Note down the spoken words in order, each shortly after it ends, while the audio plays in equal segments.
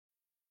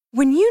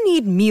When you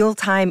need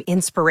mealtime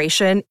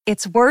inspiration,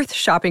 it's worth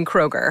shopping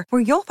Kroger,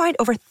 where you'll find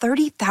over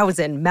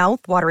 30,000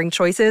 mouth-watering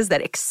choices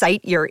that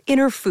excite your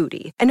inner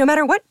foodie. And no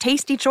matter what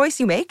tasty choice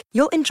you make,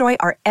 you'll enjoy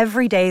our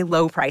everyday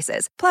low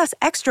prices, plus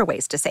extra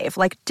ways to save,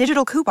 like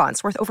digital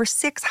coupons worth over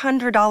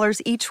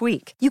 $600 each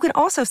week. You can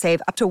also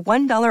save up to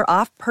 $1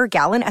 off per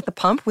gallon at the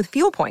pump with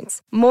fuel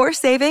points. More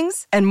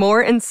savings and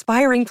more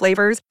inspiring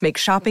flavors make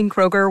shopping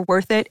Kroger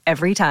worth it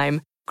every time.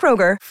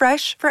 Kroger,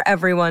 fresh for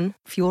everyone.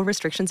 Fuel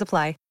restrictions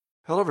apply.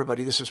 Hello,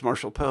 everybody. This is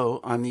Marshall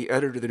Poe. I'm the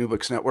editor of the New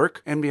Books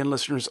Network. NBN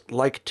listeners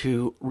like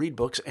to read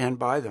books and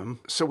buy them.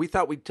 So we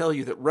thought we'd tell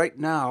you that right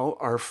now,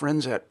 our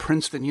friends at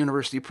Princeton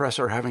University Press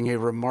are having a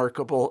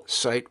remarkable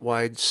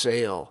site-wide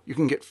sale. You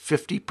can get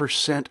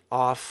 50%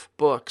 off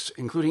books,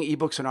 including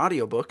ebooks and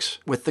audiobooks,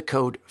 with the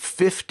code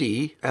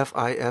 50,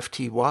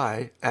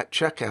 F-I-F-T-Y, at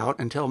checkout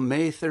until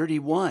May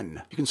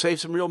 31. You can save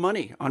some real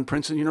money on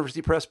Princeton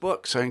University Press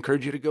books. I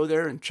encourage you to go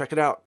there and check it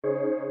out.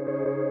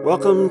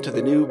 Welcome to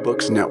the New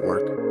Books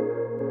Network.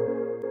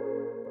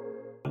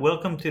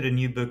 Welcome to the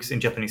New Books in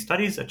Japanese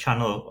Studies, a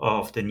channel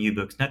of the New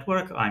Books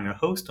Network. I'm your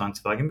host,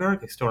 Hans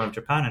Wagenberg, historian of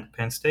Japan at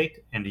Penn State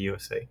in the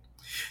USA.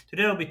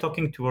 Today I'll be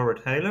talking to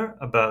Robert Hellyer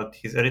about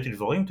his edited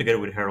volume, together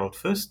with Harald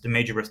Fuess, The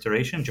Meiji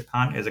Restoration,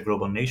 Japan as a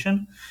Global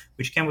Nation,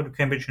 which came with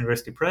Cambridge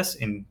University Press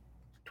in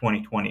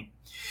 2020.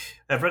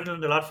 I've read a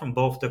lot from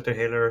both Dr.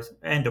 Hellyer's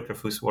and Dr.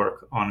 Fuess'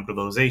 work on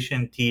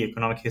globalization, tea,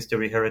 economic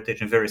history, heritage,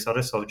 and various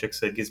other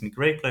subjects, so it gives me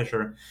great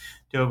pleasure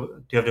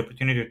to have the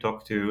opportunity to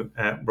talk to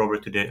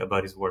Robert today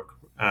about his work.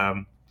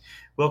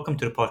 Welcome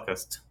to the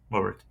podcast,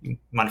 Robert.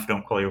 Mind if I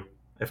call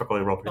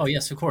you Robert? Oh,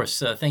 yes, of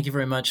course. Thank you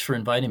very much for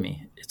inviting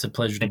me. It's a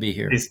pleasure to be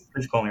here. Please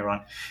call me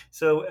Ron.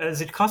 So, as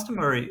it's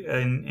customary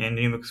in the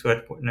New Books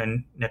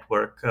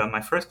Network, my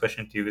first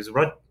question to you is,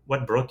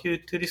 what brought you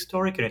to this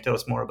story? Can you tell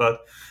us more about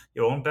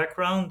your own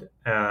background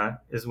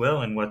as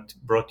well, and what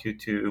brought you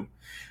to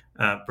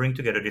bring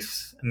together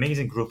this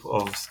amazing group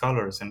of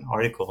scholars and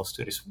articles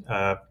to this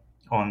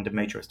on the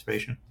Meiji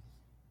Restoration?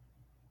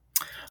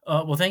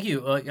 Well, thank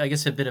you. I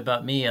guess a bit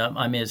about me.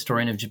 I'm a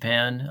historian of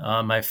Japan.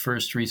 My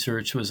first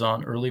research was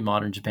on early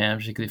modern Japan,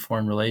 particularly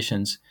foreign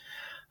relations.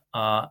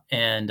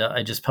 And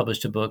I just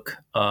published a book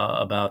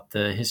about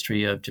the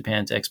history of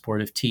Japan's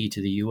export of tea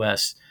to the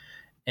U.S.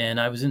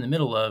 And I was in the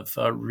middle of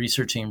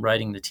researching and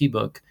writing the tea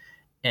book,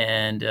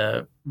 and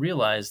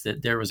realized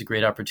that there was a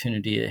great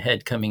opportunity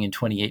ahead coming in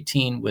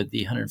 2018 with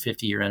the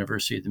 150-year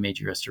anniversary of the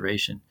Meiji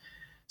Restoration.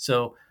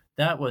 So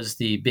that was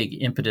the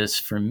big impetus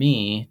for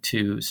me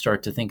to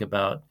start to think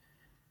about,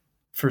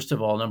 first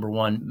of all, number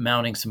one,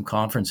 mounting some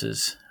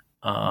conferences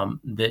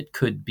that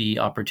could be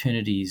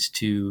opportunities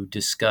to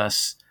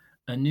discuss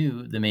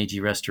anew the Meiji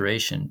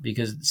Restoration.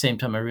 Because at the same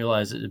time, I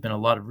realized that there had been a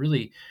lot of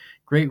really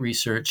great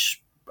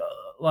research,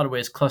 a lot of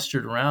ways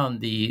clustered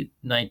around the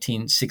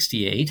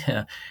 1968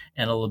 and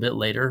a little bit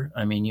later.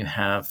 I mean, you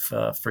have,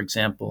 for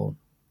example,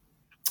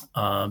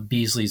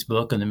 Beasley's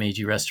book on the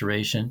Meiji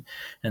Restoration,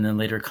 and then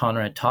later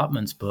Conrad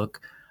Topman's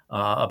book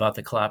about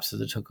the collapse of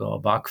the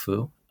Tokugawa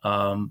Bakufu.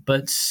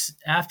 But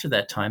after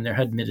that time, there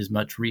hadn't been as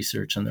much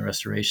research on the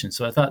restoration.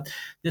 So I thought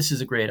this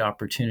is a great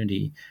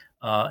opportunity,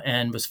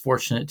 and was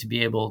fortunate to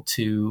be able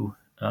to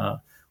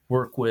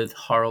work with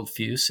Harald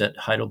Fuess at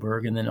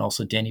Heidelberg, and then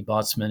also Danny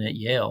Botsman at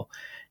Yale.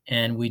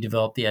 And we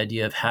developed the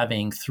idea of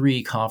having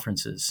 3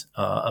 conferences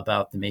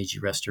about the Meiji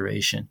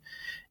Restoration.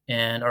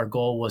 And our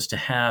goal was to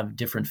have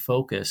different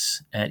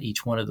focus at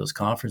each one of those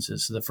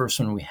conferences. So the first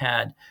one we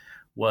had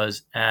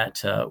was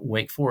at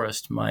Wake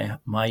Forest,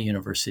 my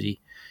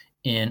university,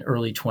 in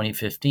early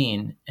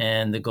 2015.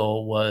 And the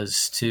goal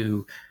was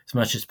to, as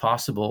much as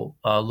possible,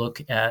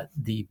 look at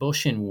the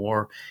Boshin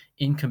War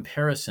in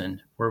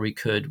comparison where we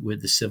could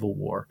with the Civil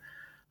War.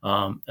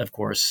 Of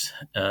course,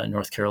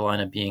 North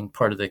Carolina being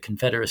part of the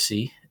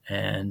Confederacy,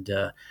 and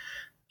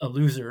a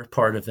loser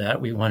part of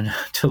that, we wanted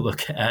to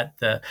look at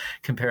the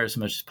compare as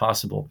much as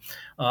possible.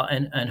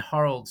 And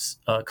Harald's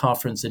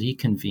conference that he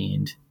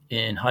convened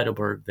in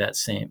Heidelberg that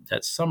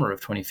summer of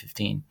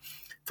 2015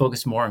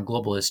 focused more on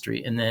global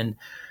history. And then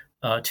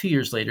 2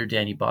 years later,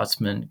 Danny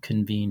Botsman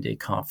convened a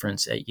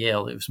conference at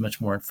Yale. It was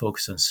much more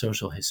focused on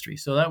social history.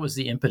 So that was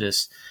the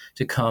impetus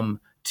to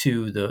come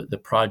to the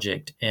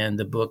project. And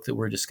the book that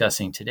we're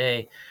discussing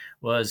today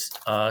was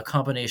a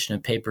combination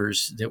of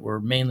papers that were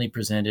mainly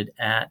presented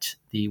at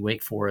the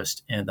Wake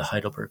Forest and the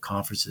Heidelberg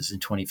conferences in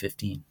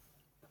 2015.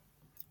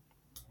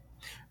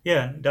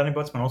 Yeah, Danny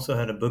Botsman also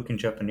had a book in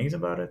Japanese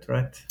about it,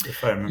 right?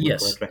 If I remember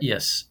correctly.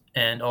 Yes.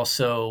 And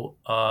also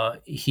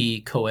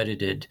he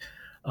co-edited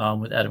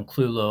with Adam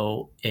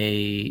Klulo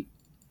a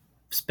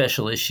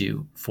special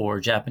issue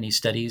for Japanese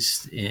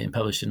studies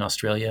published in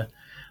Australia,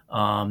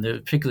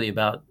 particularly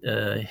about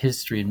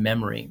history and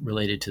memory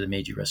related to the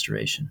Meiji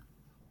Restoration.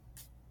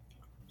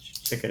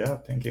 Check it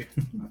out. Thank you.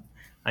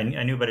 I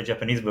knew about a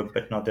Japanese book,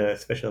 but not the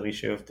special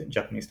issue of the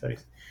Japanese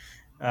studies.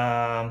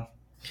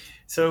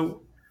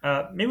 So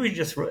maybe we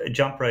just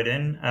jump right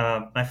in.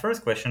 My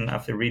first question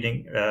after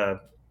reading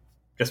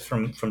just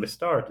from the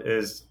start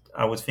is,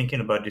 I was thinking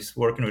about this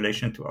work in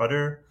relation to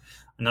other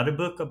another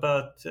book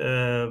about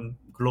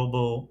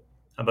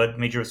about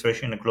Meiji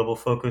restoration in a global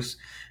focus,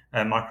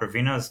 Mark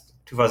Ravina's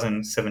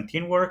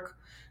 2017 work.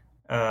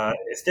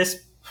 Is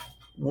this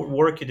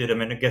work you did? I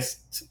mean, I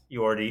guess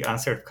you already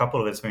answered a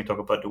couple of it when you talk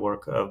about the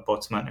work of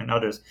Botsman and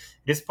others.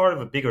 It is part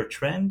of a bigger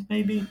trend,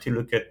 maybe, to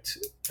look at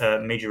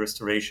Meiji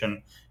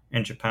restoration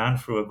in Japan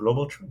through a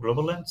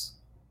global lens.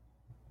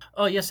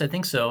 Oh yes, I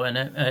think so.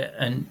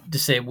 And to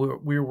say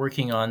we're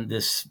working on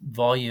this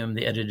volume,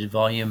 the edited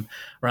volume,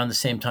 around the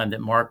same time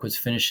that Mark was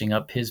finishing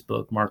up his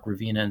book, Mark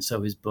Ravina, and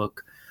so his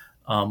book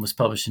was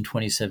published in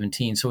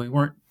 2017. So we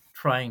weren't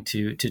trying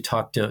to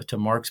talk to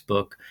Mark's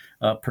book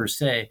per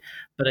se,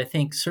 but I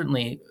think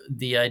certainly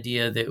the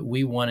idea that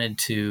we wanted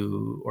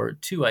to, or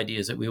two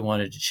ideas that we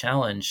wanted to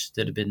challenge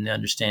that have been the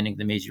understanding of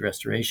the Meiji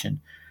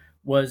Restoration,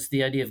 was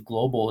the idea of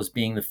global as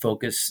being the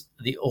focus,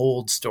 the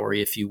old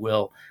story, if you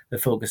will, the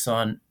focus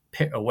on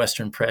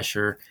Western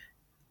pressure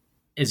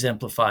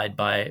exemplified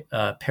by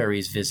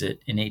Perry's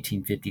visit in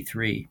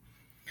 1853.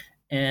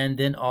 And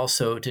then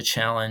also to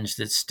challenge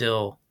that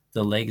still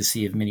the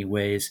legacy of many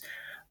ways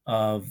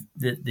of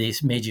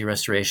these Meiji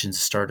restorations,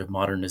 the start of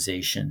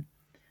modernization,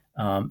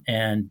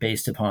 and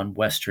based upon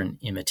Western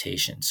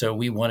imitation. So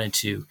we wanted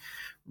to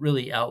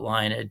really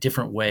outline a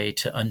different way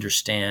to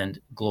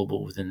understand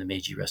global within the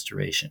Meiji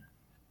Restoration.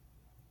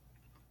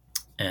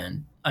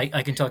 And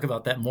I can talk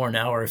about that more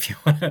now, or if you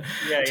want to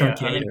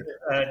truncate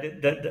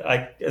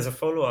it. As a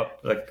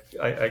follow-up, like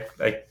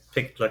I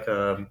picked like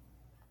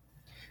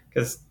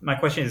because my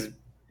question is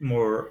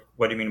more,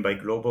 what do you mean by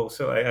global?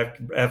 So I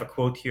have a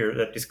quote here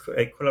that is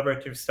a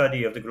collaborative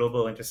study of the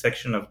global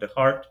intersection of the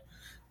heart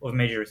of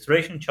Meiji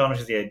restoration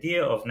challenges the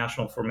idea of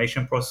national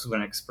formation process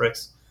when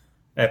express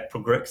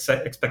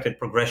expected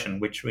progression,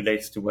 which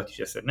relates to what you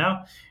just said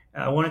now.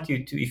 I wanted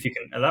you to, if you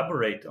can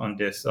elaborate on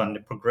this, on the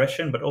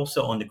progression, but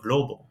also on the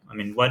global. I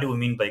mean, what do we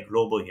mean by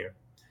global here?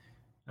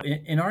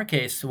 In our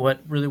case, what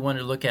really wanted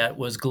to look at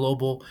was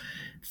global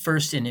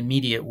first in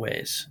immediate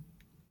ways,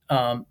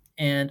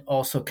 and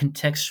also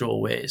contextual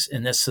ways.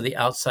 And that's so the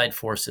outside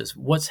forces,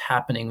 what's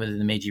happening within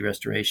the Meiji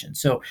Restoration.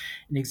 So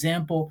an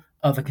example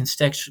of a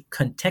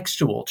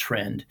contextual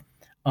trend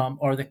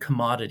are the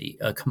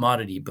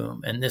commodity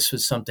boom. And this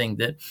was something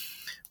that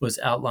was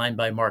outlined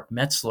by Mark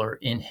Metzler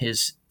in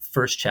his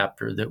first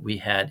chapter that we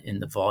had in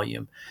the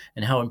volume,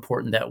 and how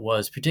important that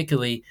was,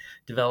 particularly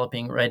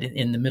developing right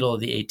in the middle of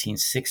the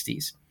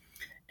 1860s.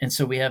 And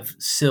so we have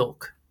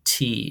silk,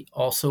 tea,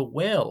 also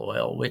whale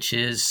oil, which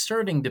is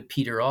starting to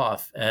peter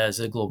off as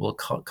a global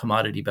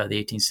commodity by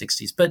the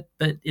 1860s, but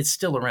it's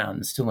still around,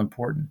 it's still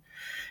important.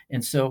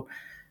 And so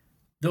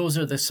those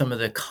are some of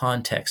the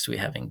context we're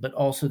having, but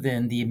also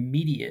then the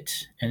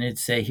immediate, and it'd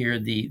say here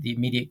the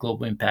immediate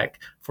global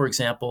impact, for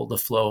example, the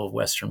flow of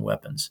Western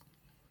weapons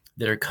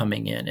that are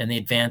coming in and the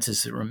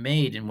advances that were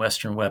made in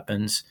Western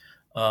weapons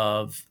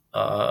of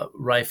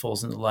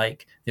rifles and the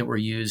like that were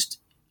used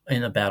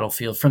in the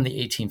battlefield from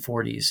the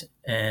 1840s,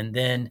 and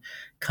then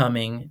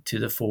coming to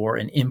the fore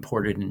and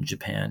imported in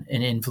Japan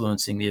and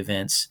influencing the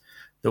events,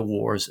 the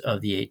wars of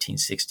the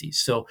 1860s.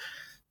 So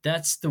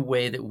that's the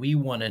way that we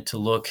wanted to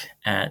look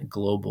at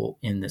global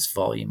in this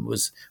volume,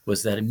 was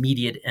that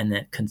immediate and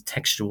that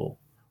contextual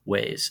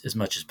ways as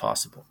much as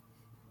possible.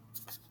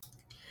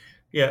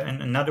 Yeah,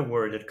 and another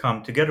word that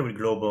come together with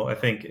global, I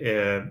think,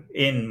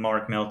 in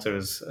Mark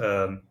Meltzer's,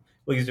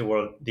 we'll use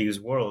the use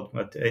world,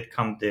 but it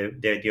comes the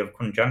idea of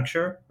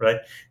conjuncture, right?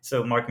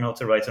 So Mark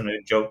Meltzer writes on a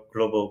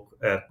global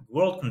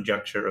world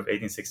conjuncture of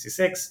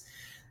 1866,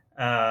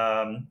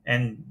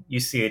 and you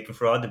see it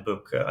throughout the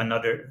book.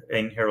 Another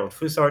in Harald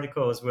Fuess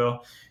article as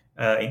well.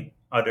 In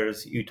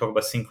others, you talk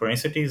about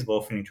synchronicities,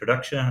 both in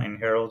introduction in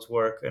Harald's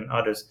work and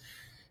others.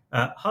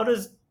 How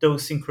does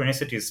those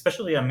synchronicities,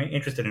 especially I'm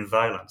interested in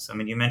violence. I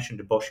mean, you mentioned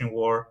the Bosnian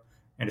War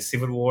and the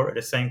Civil War at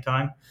the same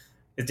time.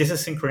 Is this a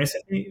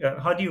synchronicity?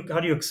 How do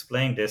you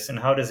explain this, and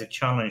how does it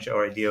challenge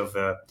our idea of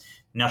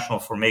national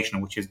formation,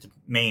 which is the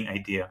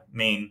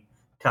main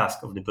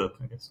task of the book,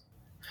 I guess?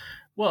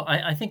 Well,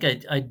 I think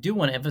I do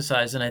want to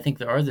emphasize, and I think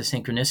there are the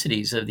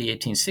synchronicities of the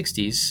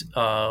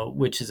 1860s,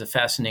 which is a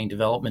fascinating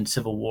development,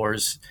 civil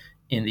wars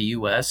in the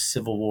U.S.,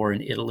 civil war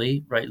in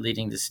Italy, right,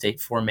 leading to state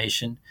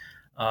formation,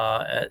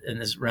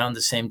 and this around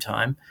the same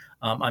time.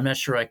 I'm not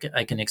sure I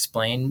can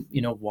explain,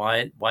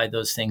 why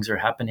those things are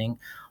happening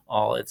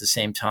all at the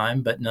same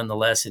time, but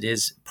nonetheless, it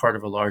is part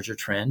of a larger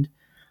trend.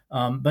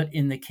 But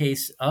in the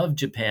case of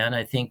Japan,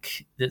 I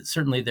think that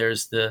certainly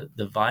there's the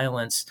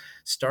violence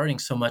starting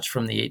so much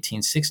from the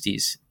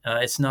 1860s.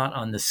 It's not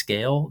on the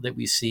scale that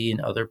we see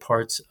in other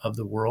parts of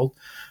the world.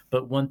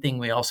 But one thing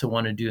we also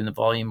want to do in the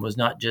volume was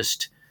not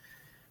just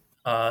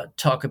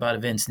talk about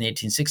events in the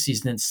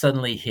 1860s and then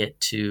suddenly hit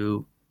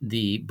to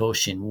the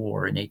Bosnian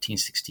War in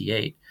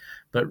 1868,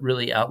 but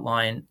really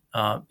outline,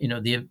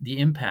 the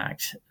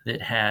impact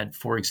that had,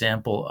 for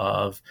example,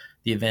 of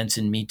the events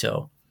in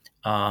Mito.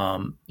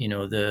 The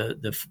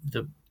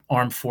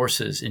armed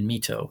forces in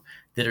Mito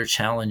that are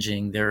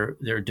challenging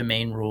their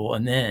domain rule,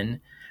 and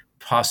then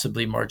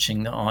possibly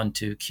marching on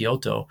to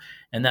Kyoto.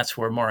 And that's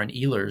where Maren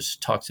Ehlers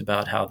talks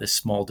about how this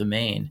small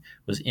domain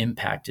was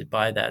impacted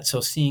by that.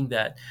 So seeing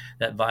that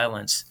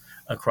violence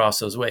across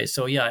those ways.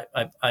 So yeah,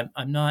 I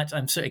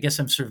guess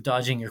I'm sort of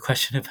dodging your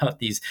question about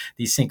these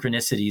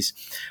synchronicities,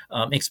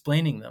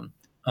 explaining them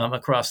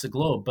across the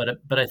globe.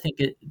 But I think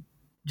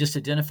just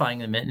identifying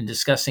them and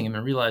discussing them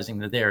and realizing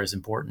that there is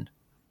important.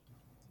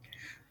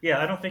 Yeah,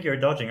 I don't think you're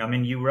dodging. I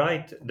mean, you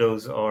write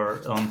those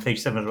are on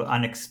page 7,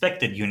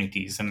 unexpected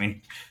unities. I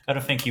mean, I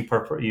don't think you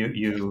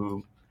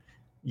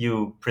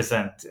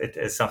present it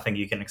as something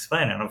you can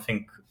explain. I don't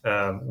think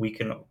we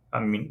can. I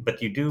mean,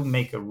 but you do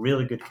make a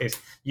really good case.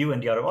 You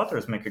and the other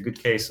authors make a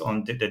good case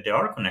on that there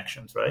are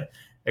connections, right?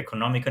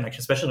 Economic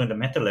connections, especially on the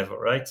meta level,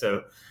 right?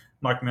 So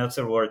Mark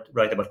Meltzer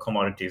write about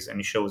commodities, and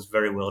he shows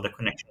very well the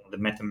connection on the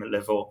meta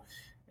level.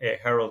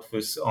 Harald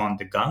Fuess on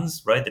the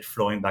guns, right? That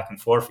flowing back and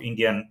forth,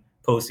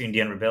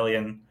 post-Indian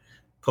rebellion,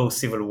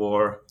 post-Civil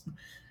War,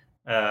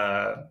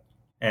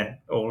 and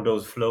all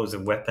those flows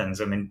of weapons.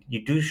 I mean,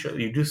 you do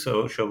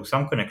show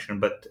some connection,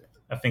 but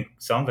I think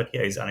some of it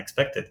is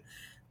unexpected.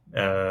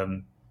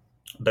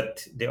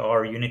 But there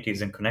are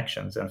unities and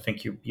connections, and I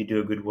think you do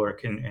a good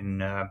work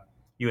in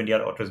you and the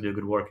other authors do a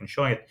good work in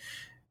showing it.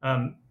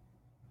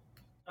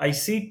 I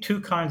see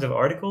two kinds of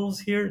articles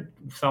here.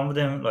 Some of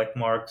them, like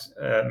Mark's,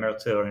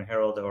 Meltzer, and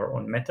Harald, are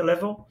on meta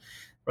level,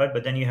 right?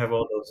 But then you have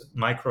all those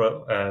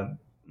micro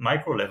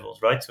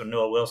levels, right? So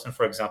Noah Wilson,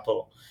 for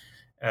example,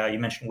 you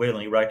mentioned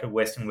whaling. You write of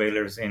Western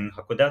whalers in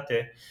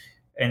Hakodate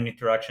and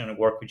interaction and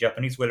work with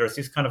Japanese whalers.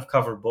 These kind of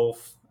cover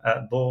both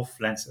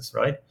lenses,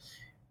 right?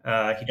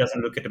 He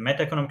doesn't look at the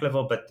meta-economic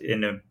level, but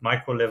in a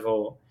micro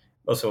level,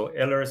 also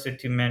Ehlers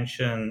that you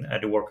mentioned,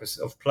 the workers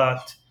of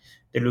Platt,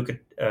 they look at,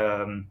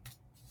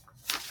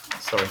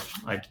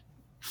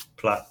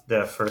 Platt,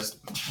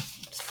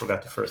 just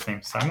forgot the first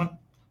name, Simon?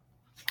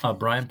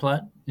 Brian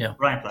Platt? Yeah.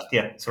 Brian Platt,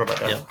 yeah, sorry about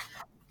that.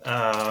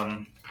 Yeah.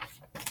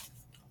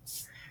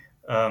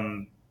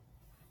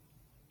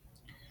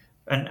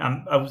 And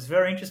I was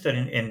very interested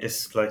in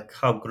this, like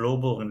how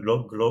global and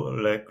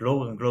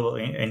global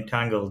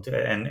entangled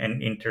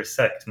and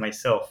intersect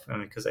myself,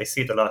 because I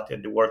see it a lot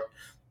in the work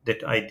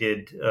that I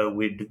did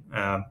with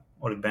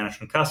Oleg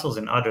Banish and Castles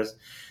and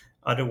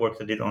other work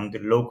I did on the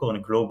local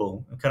and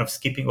global, kind of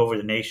skipping over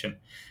the nation.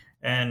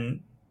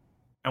 And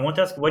I want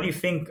to ask, what do you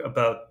think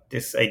about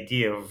this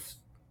idea of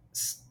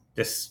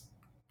this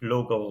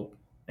local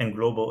and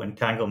global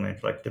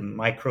entanglement, like the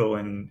micro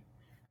and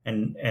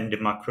the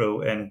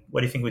macro, and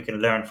what do you think we can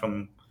learn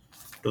from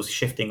those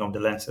shifting of the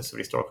lenses, the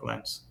historical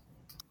lens?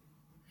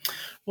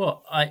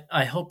 Well,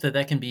 I hope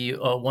that can be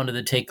one of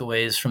the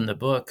takeaways from the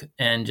book,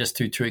 and just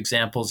through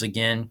examples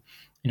again,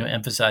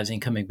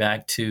 emphasizing, coming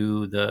back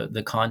to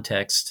the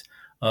context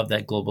of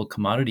that global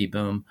commodity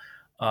boom.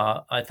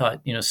 I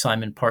thought,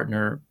 Simon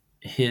Partner,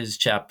 his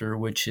chapter,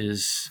 which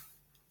is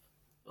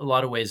a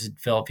lot of ways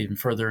developed even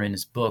further in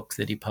his book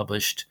that he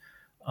published,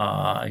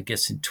 I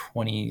guess in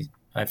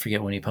I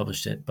forget when he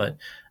published it, but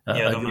a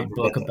great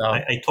book about.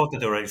 I taught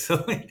it already, so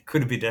it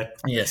could be that.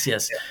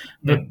 Yes.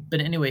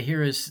 But anyway,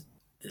 here is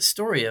the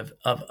story of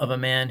a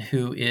man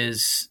who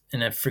is,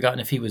 and I've forgotten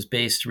if he was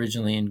based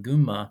originally in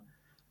Gunma,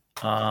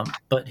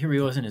 but here he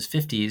was in his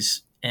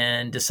 50s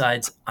and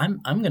decides, I'm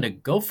going to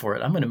go for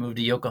it. I'm going to move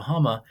to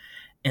Yokohama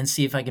and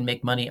see if I can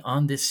make money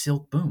on this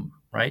silk boom,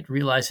 right?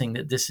 Realizing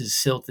that this is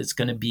silk that's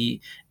going to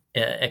be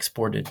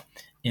exported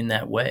in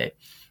that way.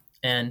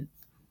 And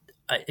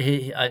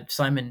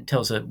Simon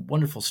tells a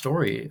wonderful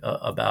story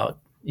about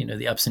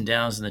the ups and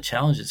downs and the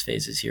challenges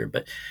phases here,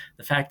 but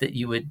the fact that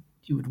you would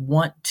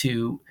want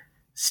to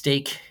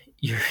stake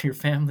your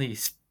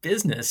family's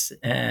business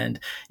and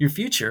your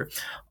future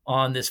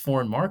on this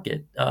foreign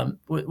market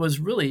was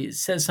really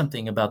says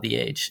something about the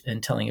age,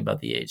 and telling about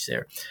the age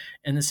there.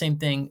 And the same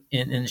thing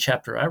in the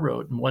chapter I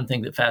wrote. And one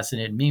thing that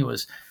fascinated me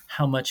was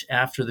how much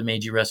after the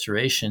Meiji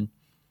Restoration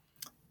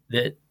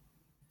that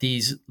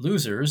these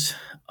losers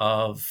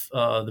of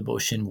the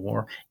Boshin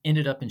War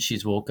ended up in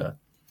Shizuoka,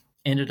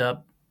 ended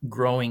up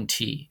growing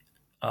tea.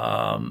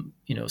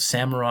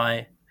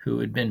 Samurai who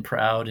had been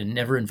proud and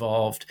never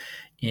involved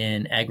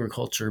in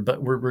agriculture,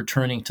 but were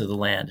returning to the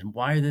land. And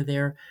why are they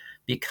there?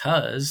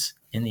 Because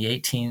in the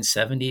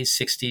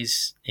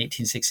 1860s and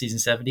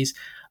 70s,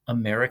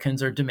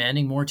 Americans are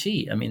demanding more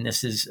tea. I mean,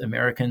 this is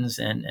Americans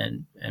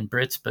and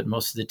Brits, but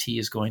most of the tea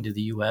is going to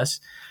the U.S.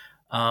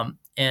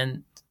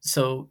 And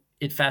so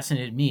it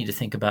fascinated me to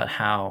think about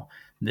how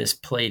this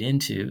played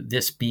into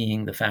this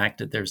being the fact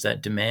that there's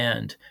that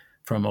demand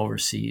from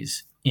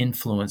overseas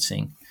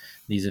influencing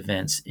these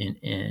events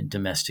in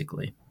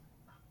domestically.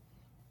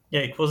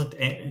 Yeah, it wasn't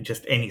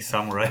just any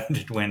samurai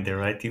that went there,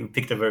 right? You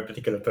picked a very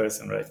particular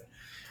person, right?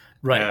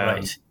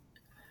 Right.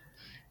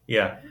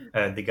 Yeah,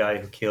 the guy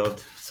who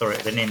killed. Sorry,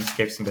 the name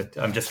escapes me, but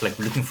I'm just like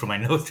looking for my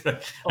notes. Right.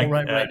 No,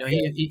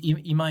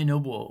 Imai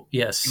Nobuo.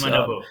 Yes. Imai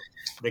Nobuo.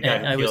 The guy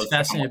who I was killed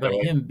fascinated Sakamoto, about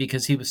right? him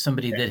because he was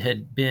somebody that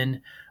had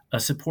been a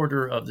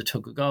supporter of the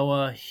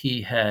Tokugawa.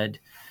 He had,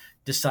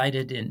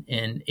 decided in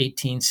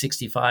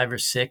 1865 or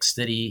 6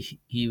 that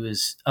he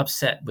was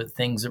upset with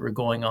things that were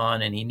going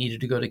on, and he needed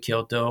to go to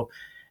Kyoto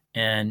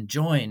and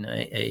join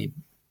a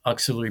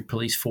auxiliary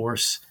police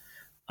force.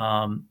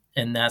 And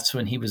that's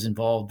when he was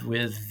involved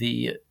with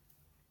the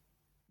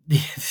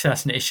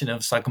assassination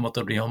of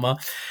Sakamoto Ryoma.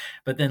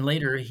 But then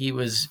later he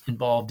was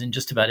involved in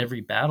just about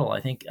every battle,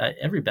 I think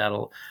every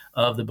battle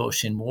of the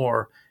Boshin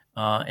War,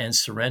 and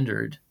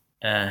surrendered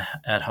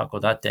at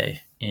Hakodate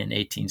in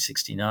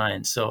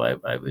 1869. So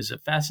it was a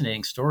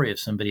fascinating story of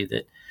somebody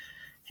that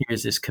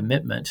here's this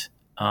commitment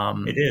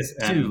It is.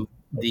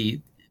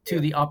 to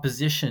the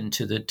opposition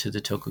to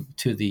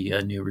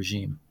the new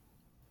regime.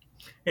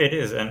 It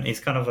is, and it's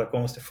kind of like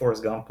almost a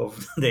Forrest Gump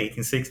of the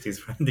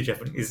 1860s. Right? The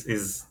Japanese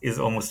is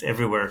almost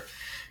everywhere.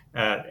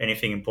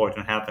 Anything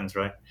important happens,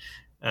 right?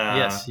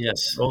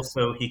 Yes.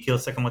 Also, he killed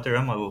Sakamoto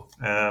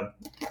Ryoma,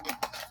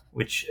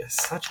 which is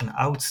such an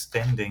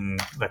outstanding,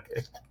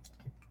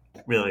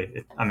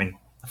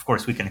 of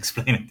course we can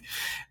explain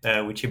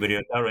it with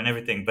Chiburi Otaru and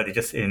everything, but it's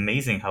just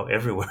amazing how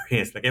everywhere he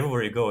is. Like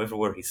everywhere you go,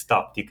 everywhere he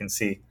stopped, you can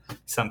see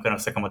some kind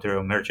of Sakamoto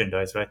Ryoma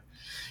merchandise, right?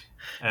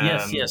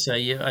 Yes.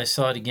 I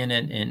saw it again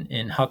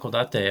in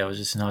Hakodate. I was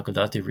just in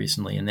Hakodate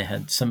recently, and they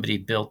had somebody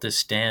built this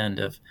stand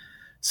of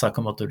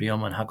Sakamoto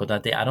Ryoma in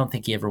Hakodate. I don't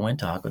think he ever went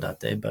to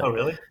Hakodate, but oh,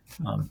 really?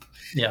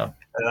 Yeah.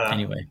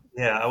 Anyway.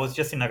 Yeah, I was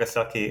just in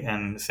Nagasaki,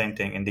 and the same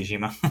thing in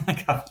Dejima.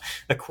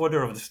 A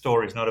quarter of the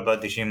store is not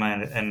about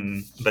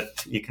Dejima,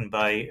 but you can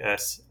buy a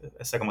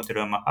Sakamoto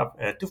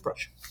Ryoma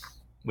toothbrush,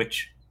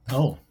 which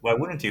why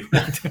wouldn't you?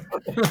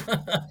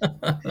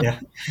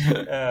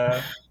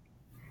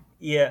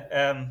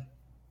 Yeah.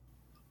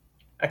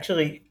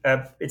 Actually,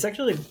 it's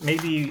actually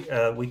maybe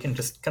we can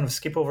just kind of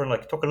skip over and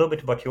talk a little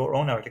bit about your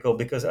own article,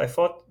 because I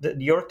thought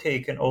that your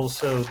take and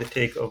also the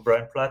take of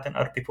Brian Platt and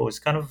other people is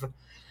kind of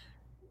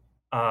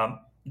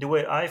the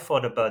way I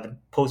thought about the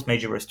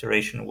post-Meiji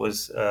Restoration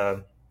was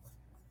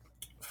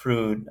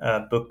through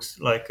books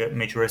like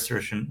Meiji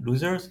Restoration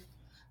Losers,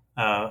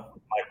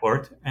 Mike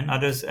Ward and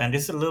others, and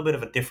this is a little bit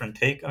of a different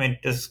take.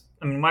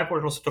 Mike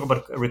Ward also talked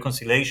about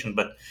reconciliation,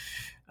 but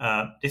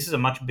this is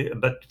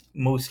but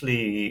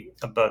mostly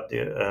about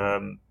the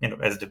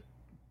as the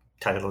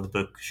title of the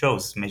book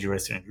shows, Meiji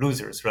Restoration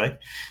Losers, right?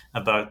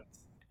 About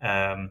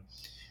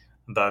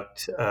not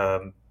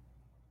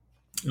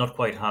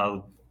quite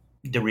how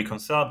they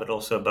reconcile, but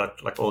also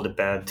about all the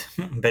bad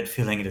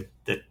feeling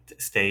that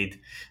stayed,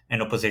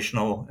 and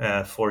oppositional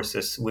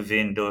forces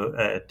within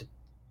the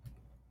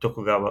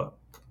Tokugawa,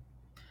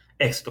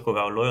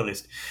 ex-Tokugawa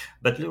loyalist.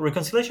 But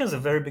reconciliation is a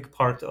very big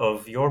part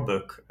of your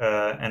book,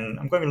 and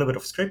I'm going a little bit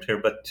off script here,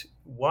 but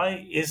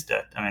why is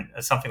that?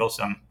 It's something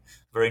also I'm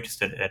very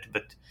interested in.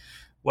 But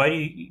why do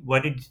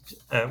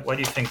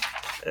you think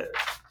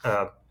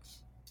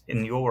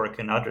in your work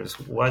and others,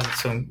 why is it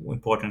so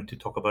important to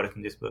talk about it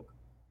in this book?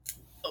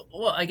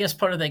 Well, I guess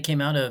part of that came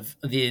out of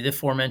the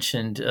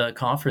aforementioned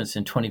conference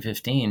in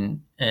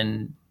 2015,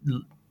 and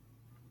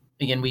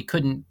again, we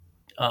couldn't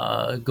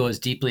go as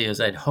deeply as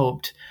I'd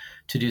hoped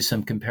to do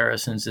some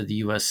comparisons of the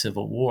U.S.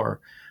 Civil War,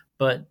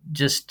 but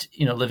just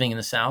living in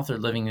the South or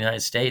living in the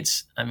United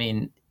States,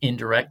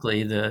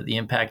 indirectly the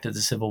impact of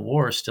the Civil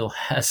War still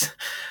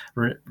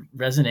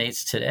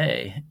resonates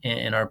today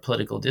in our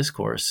political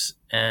discourse,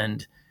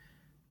 and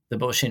the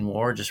Boshin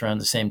War just around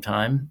the same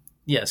time.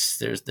 Yes,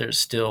 there's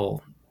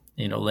still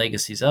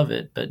legacies of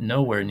it, but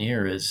nowhere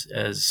near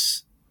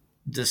as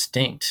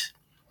distinct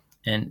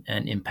and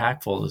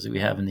impactful as we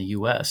have in the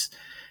U.S.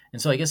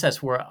 And so I guess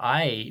that's where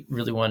I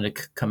really wanted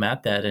to come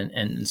at that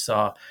and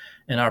saw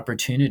an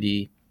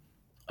opportunity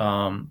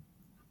to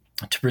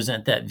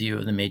present that view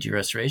of the Meiji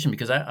Restoration,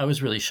 because I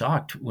was really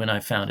shocked when I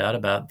found out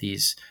about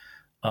these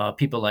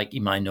people like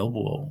Imai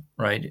Nobuo,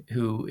 right,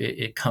 who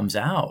it comes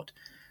out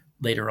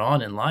later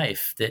on in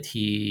life that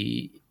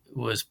he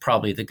was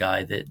probably the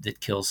guy that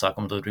killed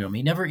Sakamoto Ryoma.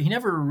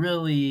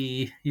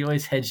 He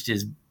always hedged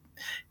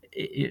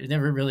he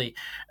never really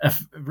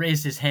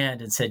raised his hand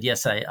and said,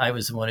 yes, I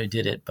was the one who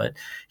did it, but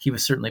he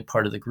was certainly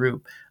part of the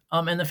group.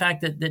 And the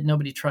fact that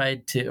nobody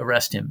tried to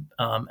arrest him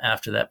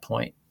after that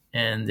point,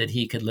 and that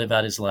he could live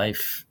out his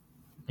life,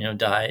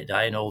 die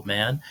an old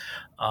man,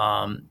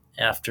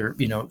 after,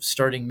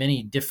 starting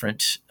many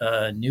different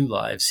new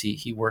lives.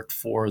 He worked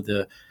for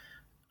the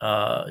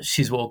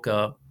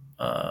Shizuoka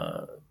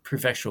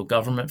prefectural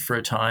government for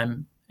a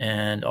time,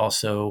 and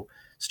also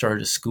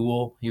started a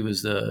school. He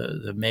was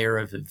the mayor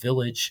of the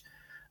village.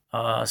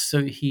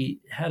 So he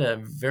had a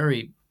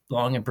very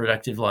long and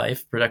productive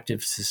life,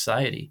 productive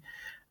society.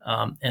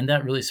 And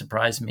that really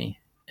surprised me.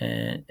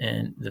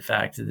 And the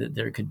fact that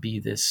there could be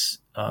this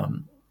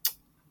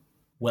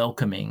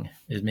welcoming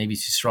is maybe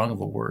too strong of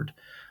a word,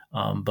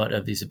 but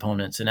of these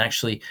opponents, and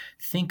actually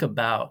think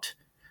about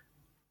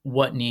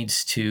what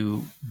needs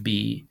to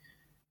be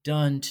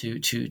done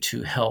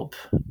to help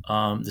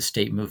the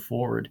state move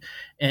forward.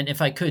 And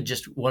if I could,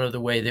 just one other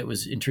way that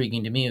was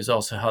intriguing to me is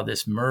also how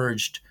this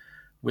merged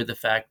with the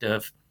fact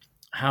of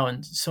how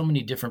in so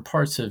many different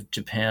parts of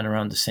Japan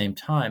around the same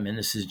time, and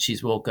this is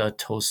Shizuoka,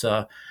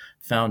 Tosa,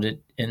 found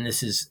it, and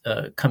this is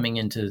coming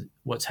into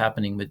what's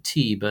happening with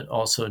tea, but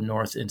also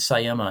north in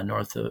Sayama,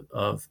 north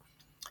of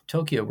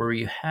Tokyo, where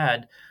you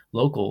had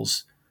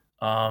locals,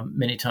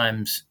 many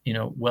times,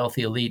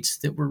 wealthy elites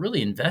that were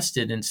really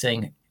invested in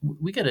saying,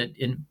 we got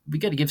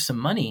to give some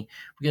money,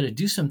 we got to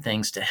do some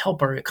things to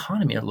help our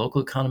economy, our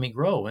local economy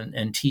grow,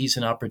 and tea's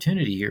an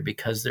opportunity here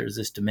because there's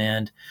this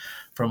demand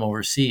from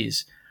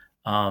overseas.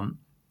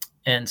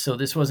 And so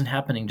this wasn't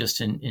happening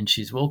just in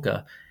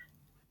Shizuoka.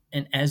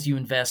 And as you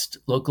invest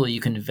locally,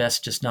 you can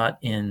invest just not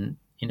in,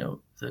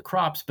 the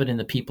crops, but in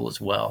the people as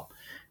well.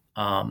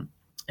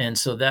 And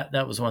so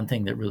that was one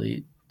thing that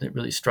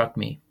really struck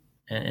me,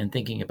 and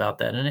thinking about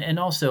that. And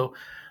also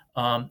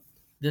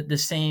the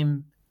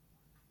same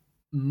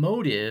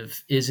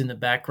motive is in the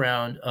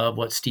background of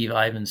what Steve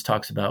Ivins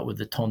talks about with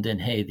the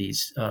Tondenhei,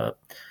 these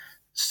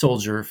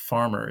soldier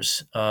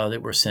farmers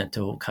that were sent to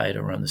Hokkaido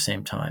around the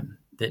same time,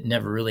 that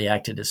never really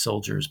acted as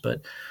soldiers.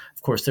 But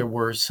of course, there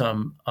were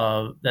some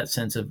that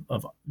sense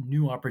of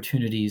new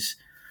opportunities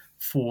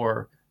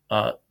for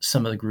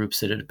some of the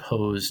groups that had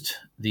opposed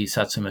the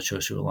Satsuma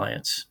Choshu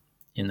alliance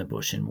in the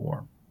Boshin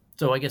War.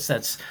 So I guess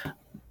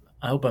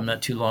I hope I'm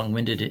not too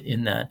long-winded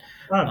in that,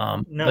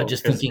 No, but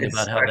just thinking it's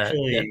about how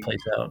actually, that plays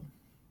out.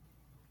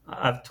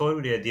 I've toyed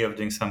with the idea of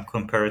doing some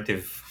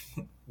comparative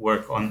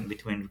work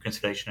between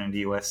reconciliation and the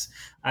US.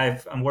 I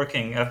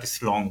have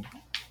this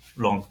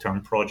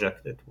long-term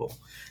project that will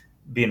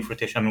be in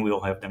fruition. I mean, we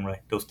all have them,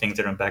 right? Those things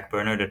that are on back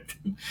burner that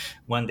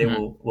one day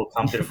will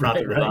come to the front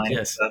of the line.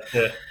 Yes.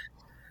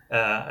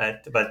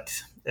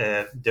 But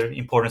the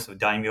importance of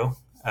daimyo,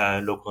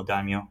 local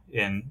daimyo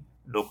in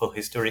local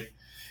history,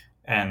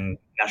 and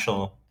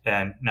national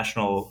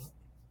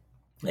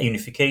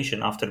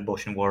unification after the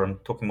Boshin War. I'm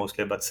talking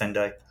mostly about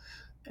Sendai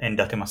and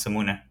Date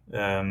Masamune,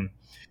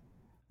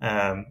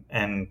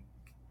 and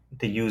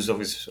the use of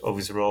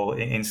his role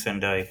in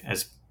Sendai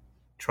as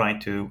trying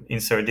to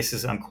insert.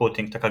 I'm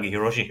quoting Takagi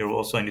Hiroshi here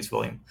also in this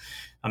volume.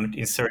 I'm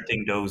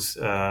inserting those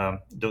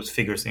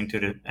figures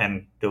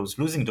and those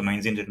losing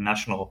domains into the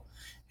national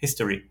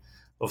history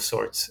of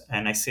sorts.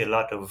 And I see a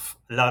lot of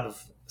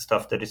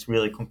stuff that is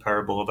really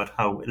comparable about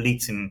how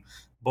elites in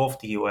both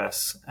the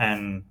US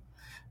and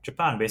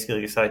Japan basically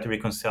decide to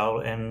reconcile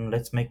and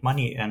let's make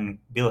money and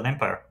build an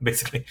empire,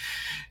 basically.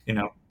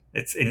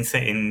 It's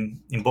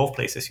insane. In both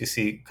places, you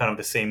see kind of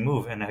the same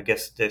move. And I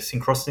guess the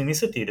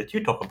synchronicity that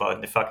you talk about,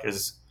 and the fact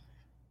is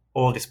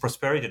all this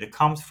prosperity that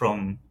comes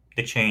from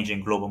the change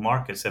in global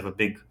markets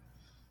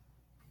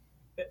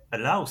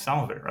allow some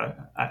of it, right?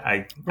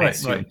 I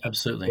assume Right,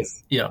 absolutely.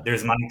 Yeah.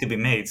 There's money to be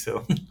made,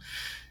 so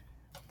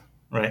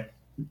right.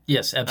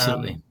 Yes,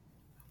 absolutely.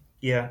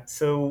 Yeah.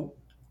 So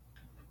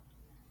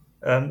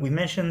we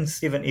mentioned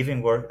Stephen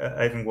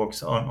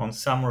Ivanworks on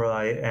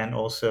samurai, and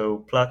also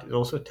Platt is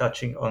also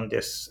touching on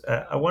this.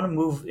 I want to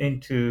move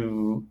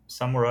into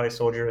samurai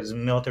soldiers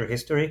military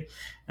history,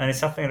 and it's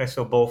something that I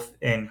saw both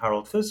in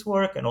Harald Fuess'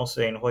 work and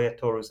also in Hoya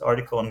Toru's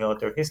article on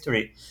military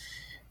history.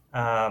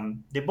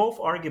 They both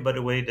argue, by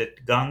the way,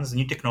 that guns,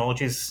 new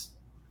technologies,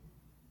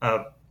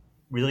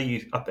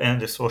 really upend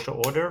the social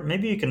order.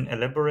 Maybe you can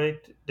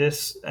elaborate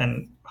this,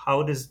 and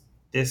how does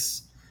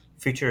this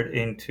feature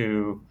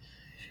into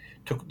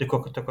the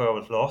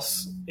Tokugawa's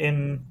loss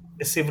in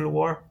the Civil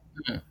War?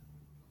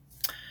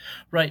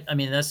 Right. I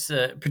mean, that's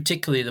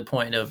particularly the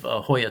point of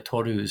Hoya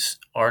Toru's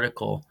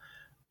article,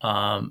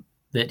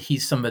 that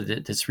he's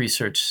somebody that's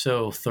researched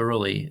so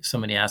thoroughly so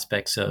many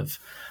aspects of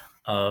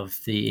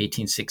the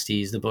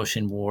 1860s, the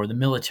Boshin War, the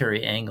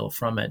military angle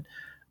from it.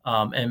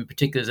 And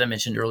particularly, as I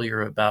mentioned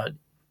earlier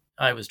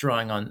I was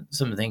drawing on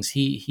some of the things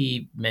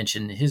he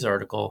mentioned in his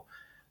article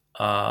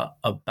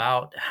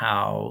about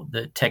how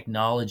the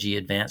technology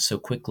advanced so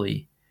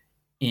quickly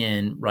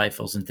in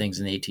rifles and things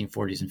in the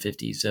 1840s and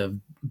 50s of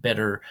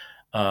better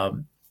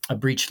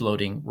breech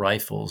loading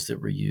rifles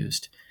that were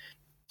used,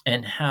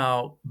 and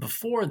how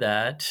before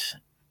that,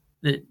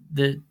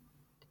 the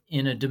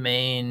in a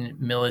domain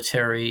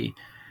military,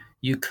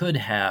 you could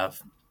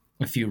have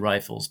a few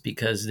rifles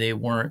because they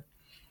weren't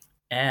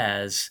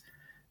as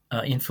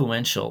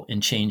influential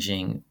in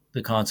changing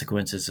the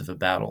consequences of a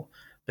battle.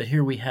 But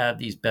here we have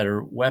these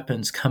better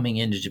weapons coming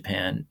into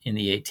Japan in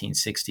the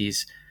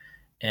 1860s.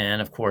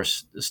 And of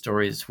course, the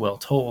story is well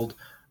told,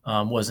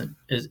 wasn't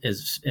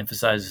as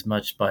emphasized as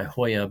much by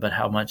Hoya, but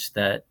how much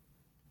that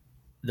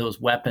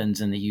those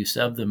weapons and the use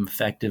of them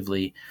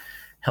effectively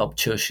helped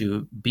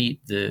Choshu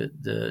beat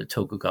the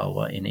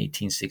Tokugawa in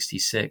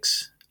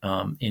 1866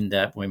 in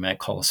that we might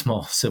call a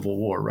small civil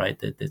war, right?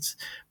 That's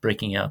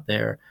breaking out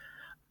there.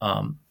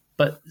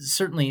 But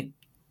certainly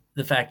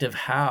the fact of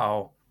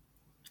how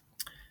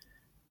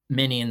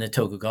many in the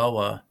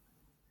Tokugawa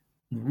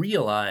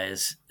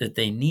realize that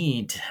they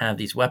need to have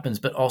these weapons,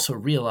 but also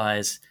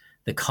realize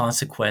the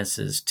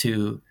consequences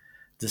to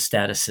the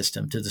status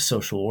system, to the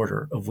social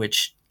order of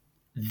which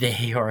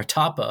they are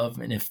atop of.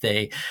 And if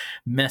they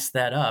mess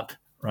that up,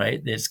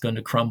 right, it's going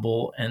to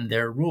crumble and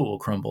their rule will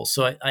crumble.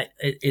 So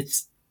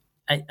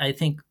I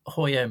think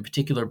Hoya in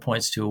particular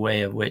points to a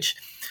way of which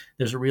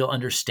there's a real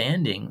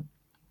understanding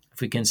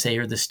we can say,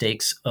 are the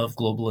stakes of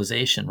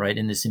globalization, right?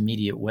 In this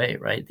immediate way,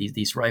 right?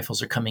 These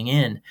rifles are coming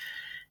in, and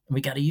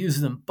we got to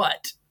use them,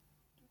 but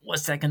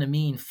what's that going to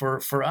mean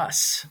for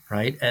us,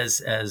 right?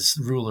 As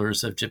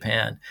rulers of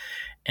Japan,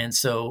 and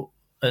so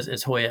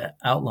as Hoya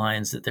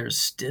outlines, that there's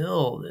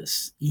still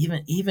this,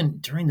 even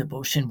during the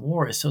Boshin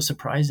War, it's so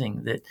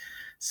surprising that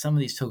some of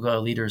these Tokugawa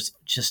leaders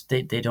just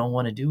they don't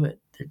want to do it.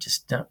 They're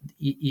just don't,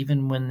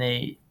 even when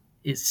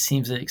it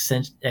seems an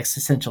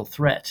existential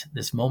threat.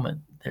 This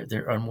moment,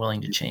 they're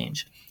unwilling to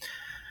change.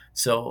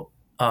 So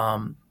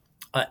I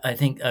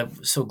think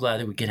I'm so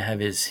glad that we could have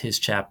his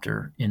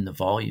chapter in the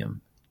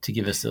volume to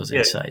give us those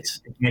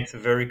insights. It makes a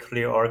very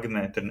clear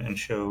argument and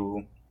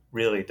show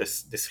really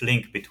this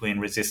link between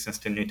resistance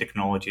to new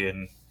technology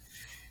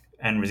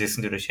and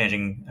resistance to the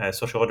changing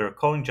social order.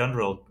 Colin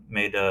General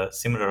made a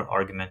similar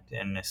argument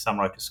in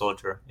Samurai to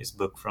Soldier, his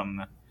book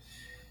from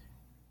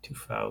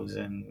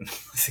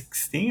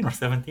 2016 or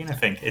 17, I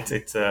think.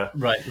 It's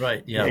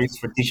right, yeah. It's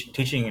for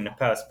teaching in the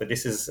past, but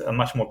this is a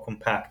much more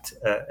compact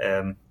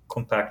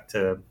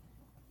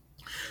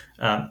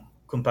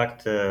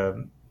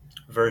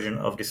version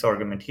of this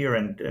argument here,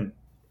 and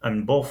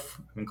both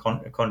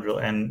Condrel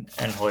and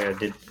Hoya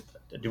did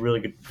really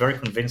good, very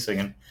convincing,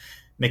 and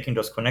making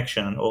those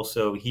connections. And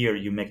also here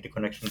you make the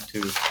connection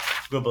to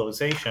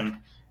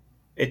globalization.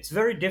 It's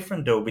very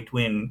different though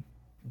between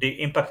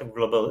the impact of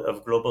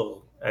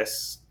global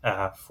as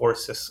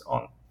forces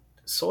on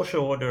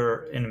social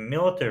order in a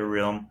military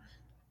realm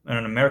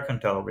and an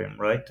mercantile realm,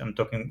 right? I'm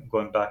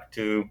going back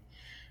to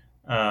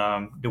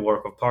the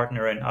work of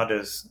Partner and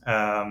others.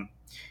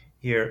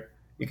 Here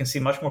you can see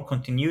much more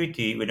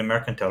continuity with the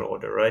mercantile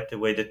order, right? The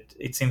way that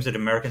it seems that the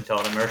Americans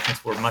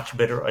were much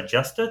better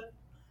adjusted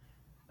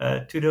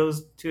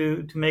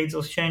to make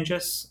those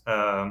changes.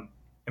 Am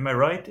I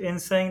right in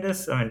saying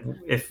this? I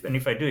mean,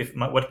 if I do,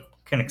 what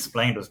can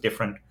explain those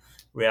different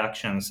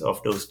reactions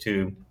of those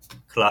two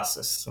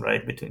classes,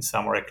 right, between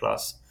samurai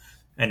class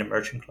and the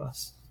merchant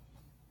class?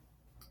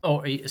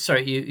 Oh,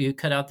 sorry, you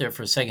cut out there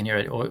for a second here.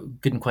 I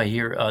couldn't quite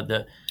hear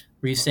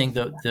were you saying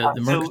the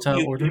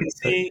mercantile order? You can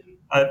see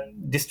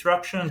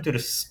destruction to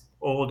the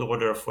old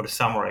order for the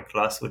samurai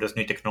class with those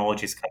new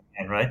technologies coming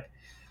in, right?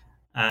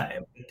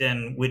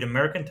 Then with the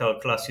mercantile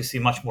class, you see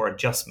much more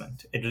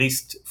adjustment, at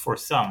least for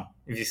some.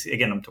 If you see,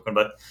 again, I'm talking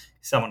about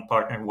Salmon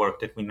Partner work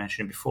that we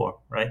mentioned before,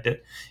 right?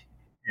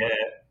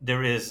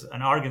 There is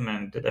an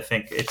argument that I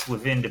think it's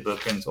within the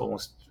book, and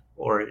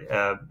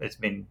it's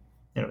been,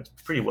 it's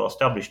pretty well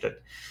established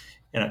that,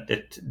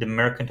 that the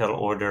mercantile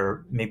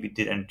order maybe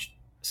didn't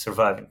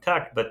survive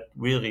intact, but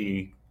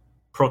really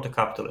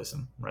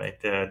proto-capitalism, right?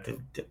 The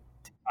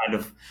kind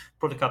of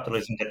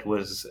proto-capitalism that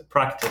was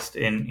practiced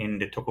in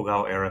the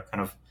Tokugawa era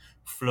kind of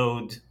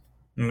flowed,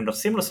 not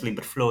seamlessly,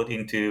 but flowed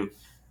into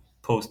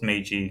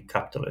post-Meiji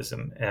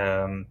capitalism.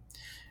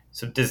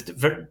 So there's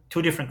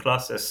two different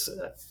classes,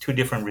 two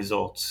different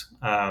results.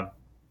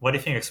 What do you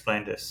think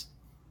explain this?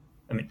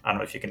 I mean, I don't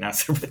know if you can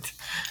answer, but...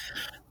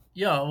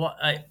 Yeah, well,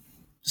 I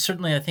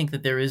think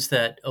that there is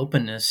that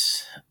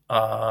openness,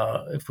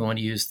 if we want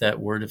to use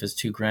that word, if it's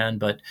too grand,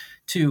 but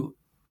to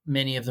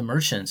many of the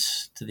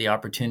merchants, to the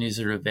opportunities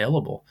that are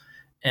available.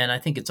 And I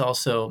think it's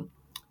also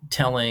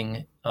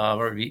telling,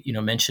 or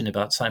mentioned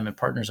about Simon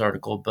Partner's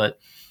article, but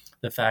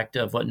the fact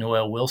of what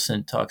Noel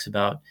Wilson talks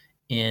about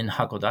in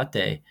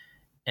Hakodate,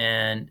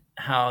 and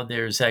how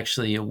there's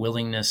actually a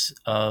willingness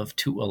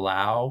to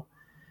allow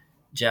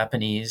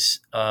Japanese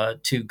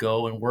to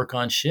go and work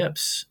on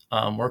ships,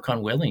 work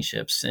on whaling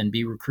ships, and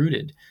be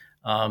recruited.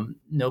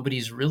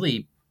 Nobody's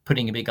really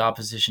putting a big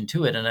opposition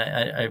to it, and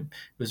it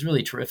was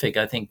really terrific.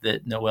 I think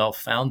that Noel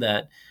found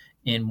that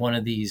in one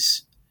of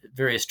these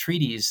various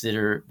treaties that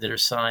are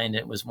signed.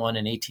 It was one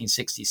in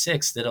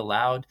 1866 that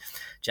allowed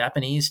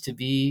Japanese to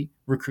be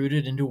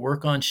recruited and to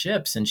work on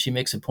ships. And she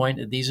makes a point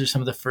that these are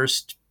some of the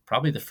first,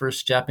 probably the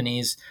first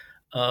Japanese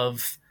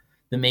of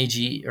the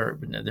Meiji, or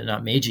they're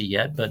not Meiji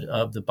yet, but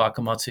of the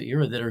Bakumatsu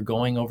era that are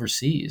going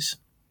overseas.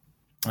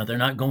 They're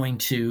not going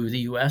to the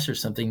U.S. or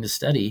something to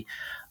study,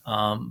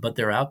 but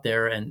they're out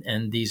there,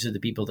 and these are the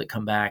people that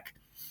come back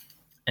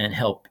and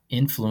help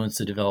influence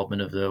the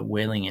development of the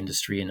whaling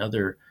industry and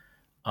other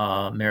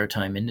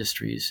maritime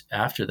industries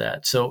after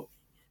that. So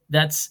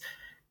that's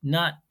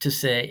not to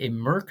say a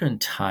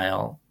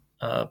mercantile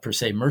per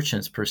se,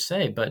 merchants per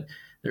se, but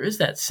there is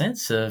that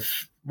sense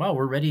of, wow,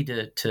 we're ready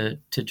to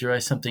try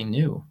something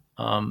new.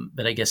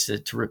 But I guess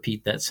to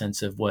repeat that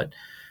sense of what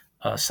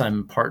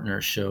Simon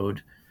Partner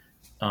showed,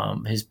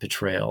 his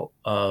portrayal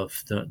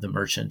of the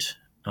merchant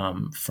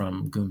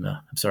from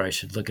Gunma. I'm sorry, I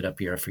should look it up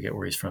here. I forget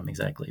where he's from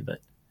exactly, but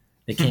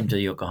they came to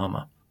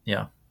Yokohama.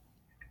 Yeah.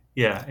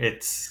 Yeah,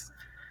 it's...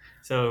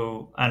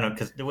 So, I don't know,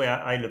 because the way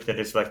I looked at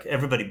it is like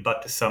everybody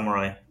but the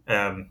samurai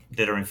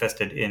that are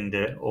invested in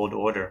the old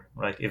order,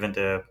 right? Even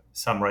the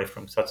samurai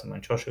from Satsuma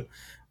and Choshu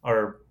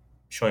are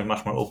showing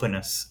much more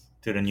openness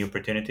to the new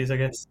opportunities, I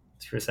guess,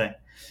 as you're saying.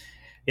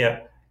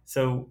 Yeah.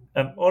 So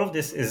all of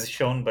this is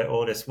shown by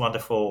all these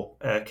wonderful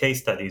case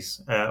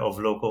studies of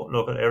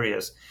local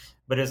areas.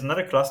 But there's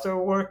another cluster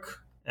of work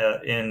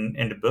in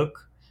the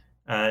book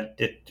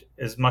that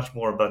is much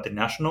more about the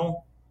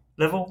national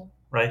level,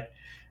 right?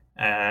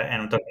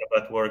 And I'm talking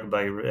about work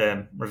by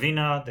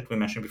Ravina that we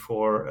mentioned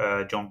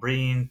before, John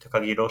Breen,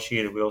 Takagi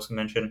Hiroshi that we also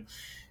mentioned.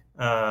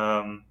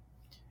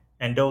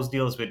 And those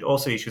deals with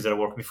also issues that I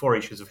worked before,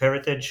 issues of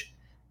heritage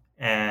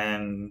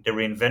and the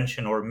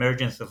reinvention or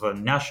emergence of a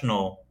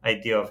national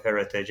idea of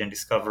heritage and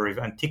discovery of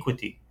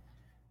antiquity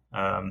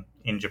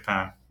in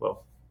Japan.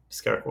 Well,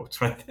 scare quotes,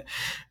 right?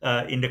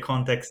 In the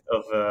context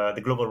of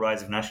the global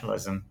rise of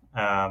nationalism.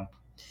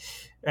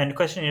 And the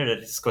question here that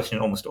this question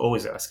almost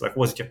always asks, like,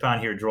 was Japan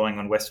here drawing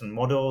on Western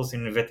models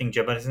in inventing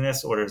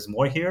Japaneseness, or there's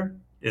more here?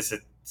 Is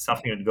it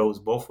something that goes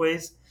both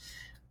ways?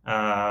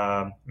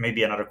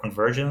 Maybe another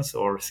convergence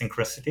or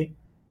synchronicity?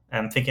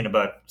 I'm thinking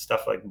about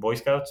stuff like Boy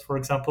Scouts, for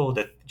example,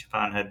 that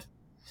Japan had.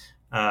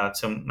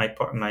 So my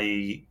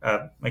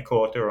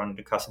co-author on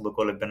the Castle book,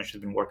 Oleg Benish,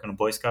 has been working on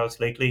Boy Scouts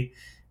lately,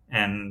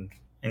 and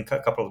in a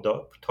couple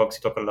of talks,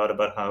 he talked a lot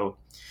about how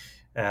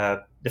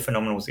the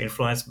phenomenon was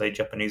influenced by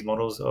Japanese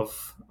models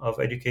of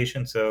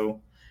education.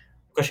 So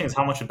the question is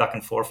how much back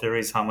and forth there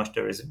is, how much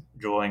there is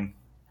drawing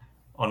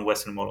on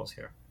Western models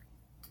here.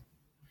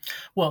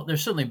 Well,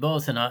 there's certainly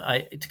both. And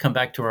I to come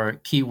back to our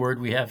key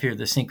word we have here,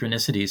 the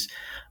synchronicities,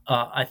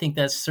 I think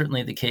that's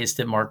certainly the case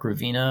that Mark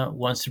Ravina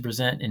wants to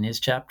present in his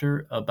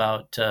chapter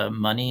about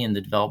money and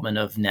the development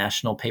of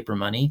national paper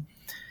money.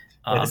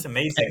 It's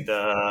amazing.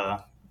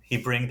 He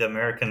bring the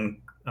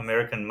American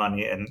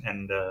money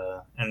and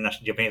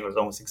national Japanese was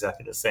almost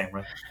exactly the same,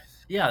 right?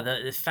 Yeah,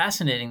 it's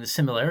fascinating, the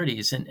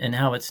similarities and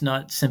how it's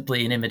not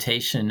simply an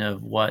imitation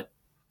of what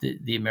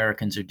the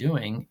Americans are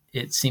doing.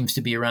 It seems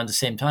to be around the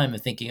same time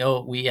of thinking,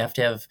 oh, we have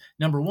to have,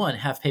 number one,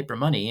 have paper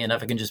money. And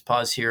if I can just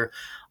pause here,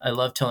 I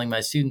love telling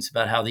my students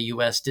about how the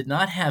U.S. did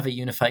not have a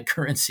unified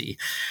currency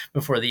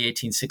before the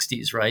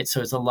 1860s, right?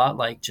 So it's a lot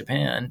like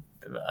Japan.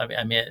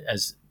 I mean,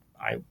 as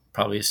I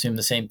probably assumed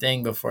the same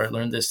thing before I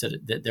learned this,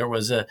 that there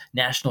was a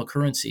national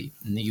currency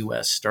in the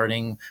U.S.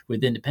 starting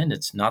with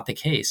independence. Not the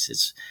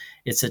case.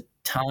 It's a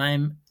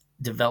time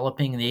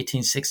developing in the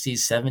 1860s,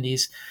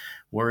 70s,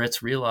 where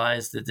it's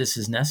realized that this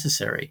is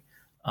necessary.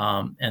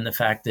 And the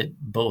fact that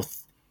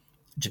both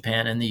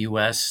Japan and the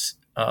U.S.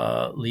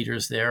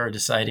 Leaders there are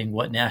deciding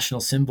what national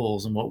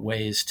symbols and what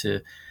ways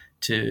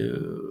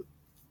to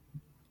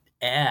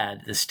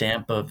add the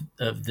stamp of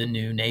the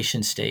new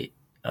nation state,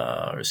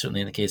 or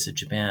certainly in the case of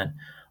Japan,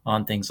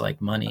 on things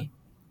like money.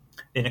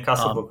 In the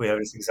Castle book, we have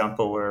this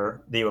example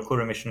where the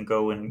Iwakura mission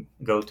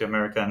go to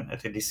America and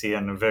to DC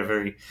and are very,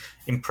 very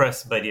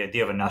impressed by the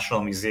idea of a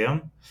national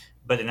museum.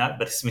 But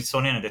the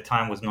Smithsonian at the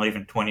time was not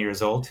even 20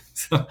 years old.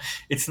 So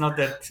it's not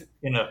that,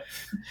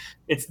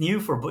 it's new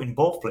in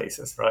both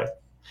places, right?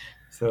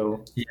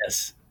 So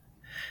Yes.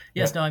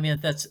 Yeah. No, I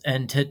mean,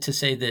 and to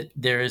say that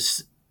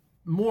there's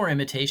more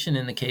imitation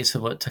in the case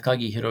of what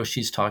Takagi Hiroshi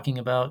is talking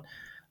about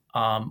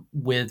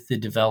with the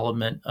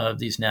development of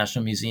these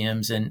national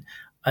museums. And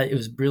it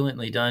was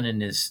brilliantly done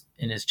in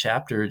his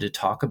chapter to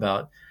talk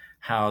about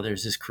how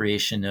there's this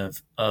creation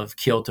of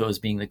Kyoto as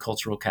being the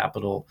cultural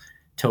capital,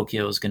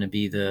 Tokyo is going to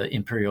be the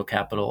imperial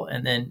capital.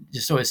 And then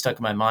just always stuck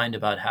in my mind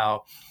about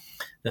how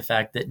the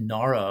fact that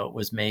Nara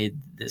was made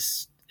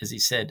this, as he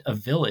said, a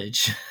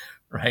village,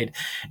 right,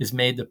 is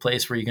made the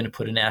place where you're going to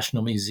put a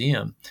national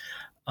museum.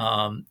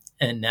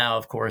 And now,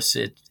 of course,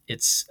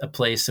 it's a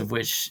place of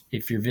which,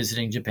 if you're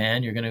visiting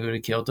Japan, you're going to go to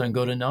Kyoto and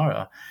go to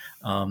Nara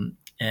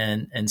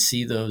and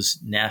see those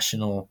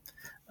national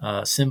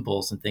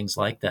symbols and things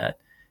like that.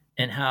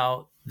 And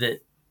how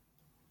that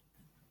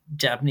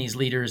Japanese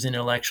leaders,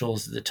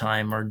 intellectuals at the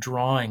time, are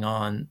drawing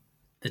on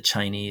the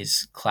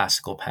Chinese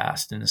classical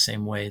past in the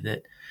same way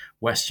that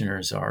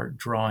Westerners are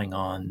drawing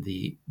on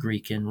the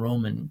Greek and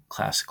Roman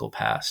classical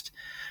past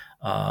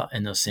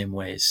in those same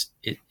ways.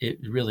 It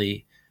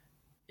really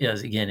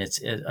is. Again,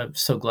 I'm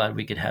so glad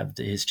we could have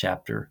his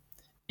chapter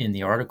in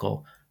the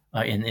article,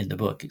 in the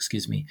book,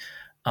 excuse me.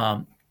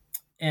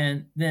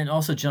 And then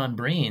also John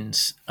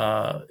Breen's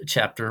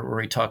chapter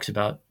where he talks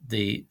about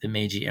the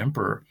Meiji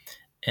Emperor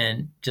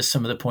and just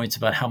some of the points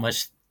about how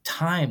much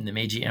time the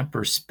Meiji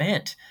Emperor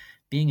spent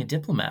being a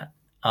diplomat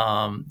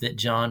that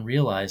John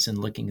realized in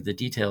looking at the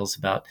details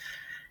about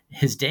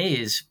his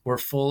days were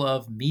full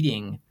of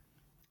meeting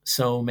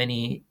so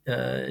many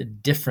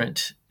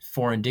different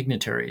foreign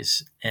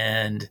dignitaries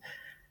and,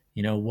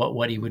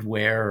 what he would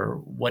wear or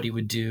what he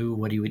would do,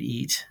 what he would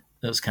eat,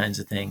 those kinds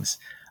of things.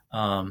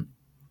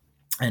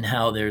 And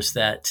how there's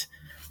that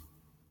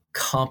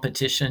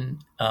competition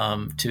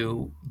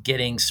to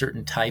getting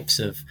certain types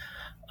of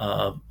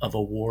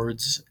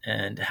awards,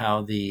 and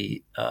how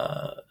the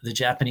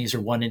Japanese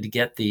are wanting to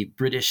get the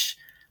British,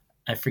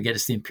 I forget,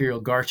 it's the Imperial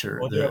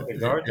Garter. The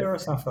Garter or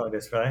something like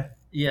this, right?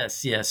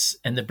 Yes.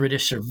 And the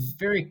British are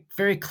very,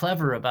 very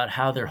clever about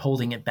how they're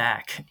holding it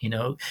back,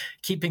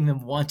 keeping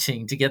them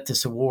wanting to get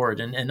this award.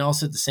 And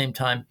also at the same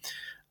time,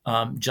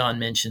 John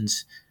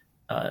mentions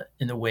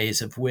in the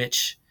ways of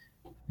which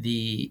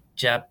the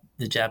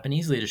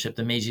Japanese leadership,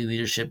 the Meiji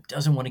leadership,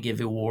 doesn't want to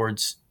give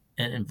awards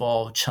and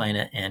involve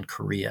China and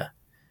Korea.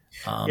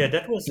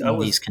 That was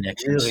these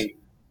connections. Really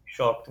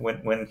shocked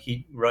when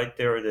he right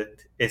there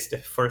that it's the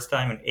first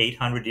time in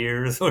 800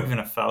 years or even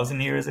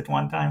 1,000 years at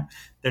one time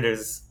that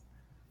is.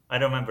 I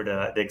don't remember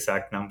the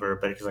exact number,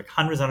 but it was like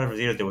hundreds and hundreds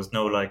of years. There was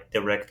no like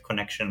direct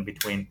connection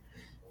between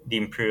the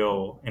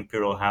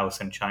imperial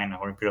house in China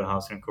or imperial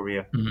house in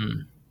Korea.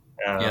 Mm-hmm.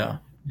 Um,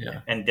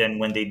 Yeah. and then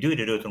when they do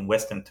it on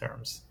Western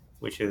terms,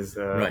 which is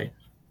Right.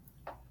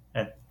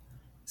 and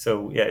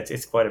so yeah,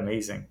 it's quite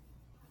amazing.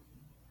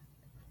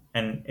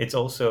 And it's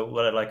also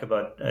what I like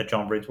about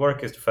John Braid's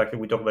work is the fact that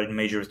we talk about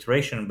Meiji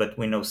Restoration, but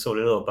we know so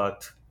little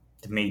about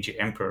the Meiji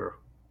Emperor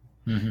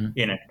Mm-hmm.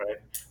 in it, right?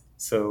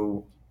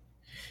 So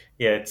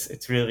yeah,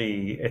 it's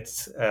really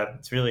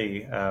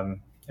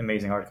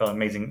amazing article,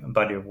 amazing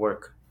body of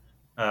work.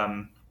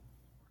 Um,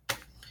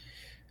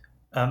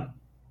 um,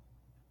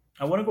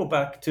 I want to go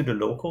back to the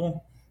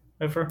local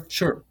river.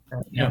 Sure.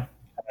 Yeah.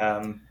 Yeah.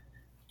 Um,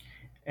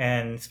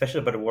 and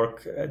especially about the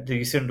work,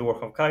 you see in the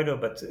work of Kaido,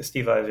 but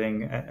Steve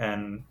Iving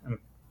and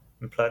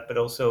Platt, but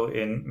also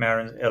in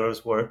Maren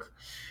Eller's work.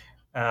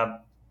 Um,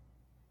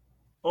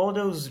 all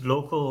those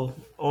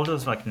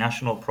like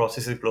national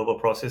processes, global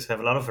processes have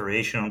a lot of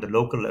variation on the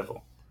local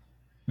level,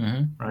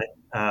 Mm-hmm. right?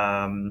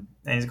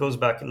 And it goes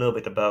back a little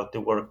bit about the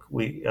work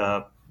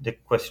the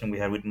question we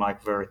had with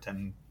Mike Vert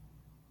and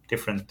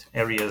different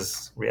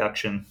areas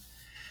reaction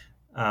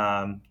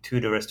to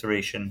the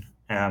restoration.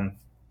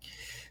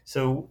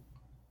 So,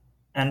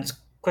 and the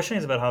question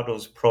is about how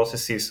those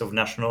processes of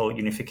national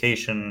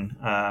unification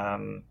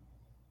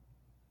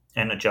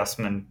and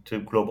adjustment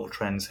to global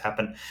trends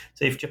happen.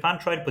 So if Japan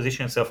tried to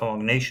position itself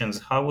among nations,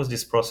 how was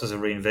this process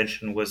of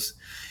reinvention? Was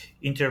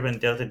intervention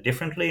dealt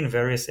differently in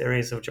various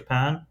areas of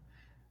Japan,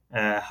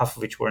 half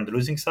of which were on the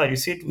losing side? You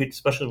see it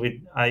especially with,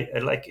 I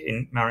like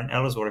in Maren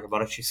Eller's work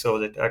about it, she saw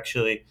that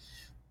actually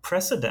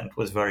precedent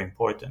was very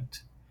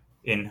important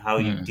in how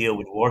you Mm. deal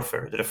with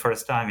warfare. That the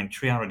first time in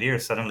 300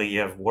 years, suddenly you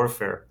have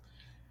warfare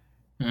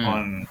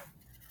Mm.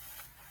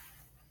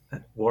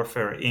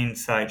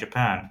 inside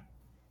Japan,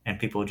 and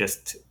people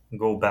just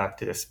go back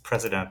to this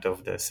precedent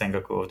of the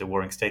Sengoku of the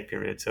Warring State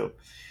period. So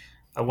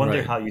I wonder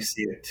Right. how you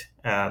see it,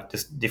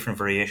 just different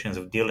variations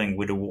of dealing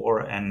with the war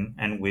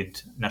and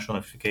with national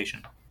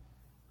unification.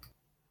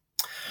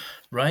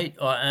 Right.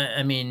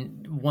 I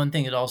mean, one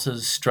thing that also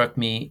struck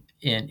me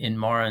in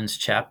Maran's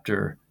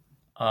chapter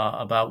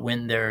about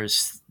when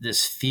there's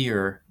this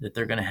fear that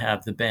they're going to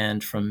have the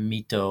band from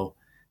Mito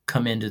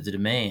come into the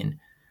domain,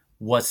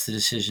 what's the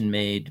decision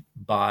made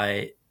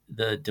by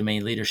the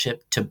domain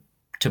leadership to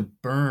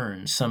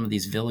burn some of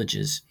these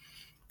villages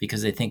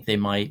because they think they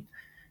might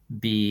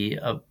be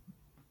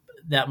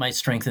that might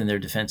strengthen their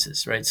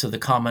defenses, right? So the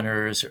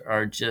commoners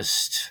are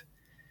just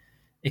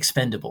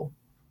expendable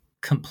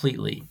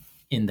completely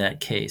in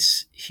that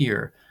case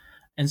here.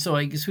 And so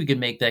I guess we could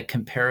make that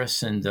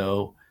comparison,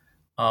 though,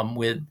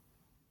 with,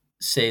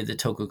 say, the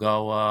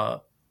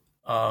Tokugawa.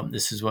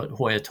 This is what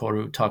Hoya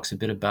Toru talks a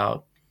bit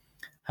about,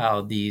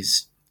 how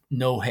these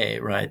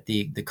nohei, right,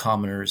 the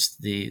commoners,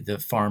 the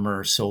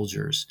farmer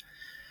soldiers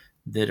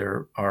that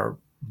are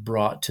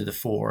brought to the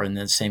fore, and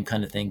the same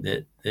kind of thing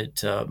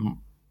that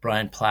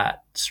Brian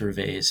Platt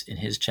surveys in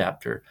his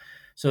chapter.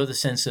 So the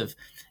sense of,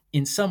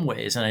 in some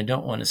ways, and I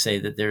don't want to say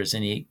that there's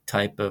any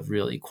type of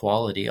real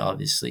equality,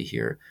 obviously,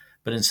 here,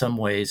 but in some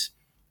ways,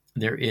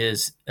 there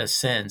is a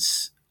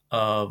sense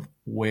of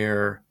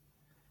where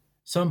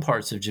some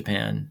parts of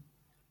Japan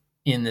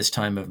in this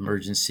time of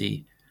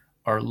emergency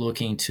are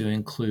looking to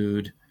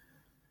include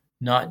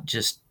not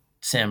just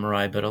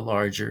samurai, but a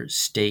larger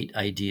state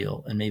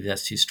ideal. And maybe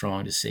that's too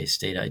strong to say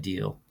state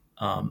ideal,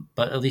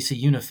 but at least a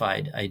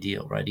unified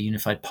ideal, right? A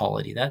unified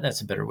polity.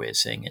 That's a better way of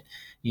saying it.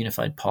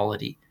 Unified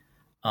polity.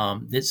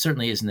 That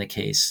certainly isn't the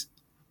case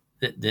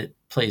that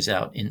plays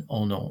out in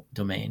Ono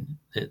domain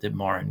that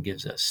Marin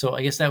gives us. So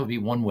I guess that would be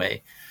one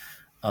way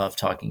of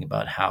talking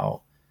about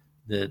how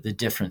the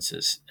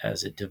differences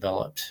as it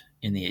developed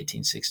in the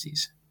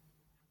 1860s.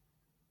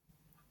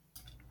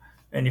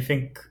 And you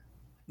think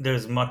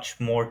there's much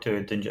more to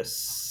it than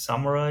just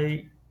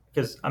samurai?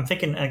 Because I'm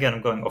thinking, again,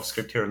 I'm going off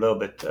script here a little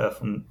bit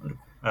so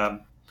I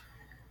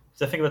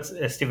think about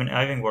Stephen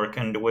Irving work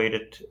and the way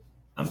that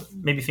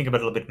maybe think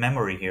about a little bit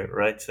memory here,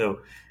 right?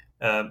 So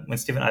when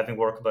Stephen Irving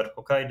work about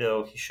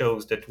Hokkaido, he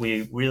shows that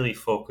we really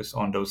focus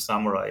on those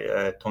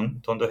samurai,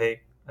 Tondohei.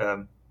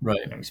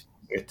 Right. Let me speak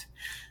it.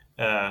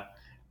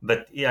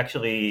 But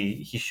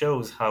he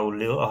shows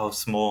how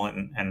small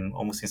and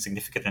almost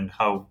insignificant, and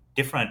how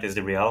different is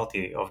the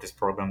reality of this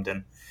program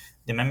than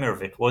the memory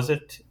of it. Was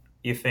it,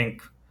 you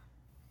think,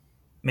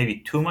 maybe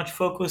too much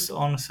focus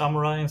on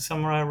samurai and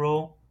samurai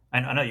role?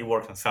 I know you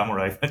worked on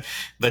samurai,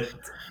 but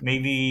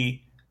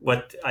maybe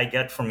what I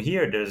get from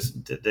here, there's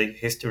the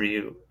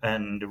history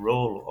and the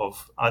role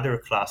of other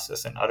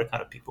classes and other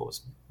kind of people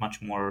is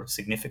much more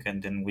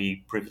significant than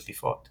we previously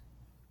thought.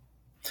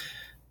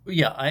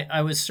 Yeah,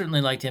 I would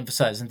certainly like to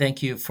emphasize, and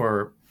thank you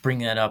for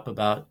bringing that up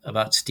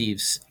about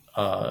Steve's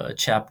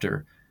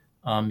chapter,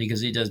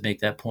 because he does make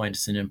that point.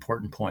 It's an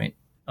important point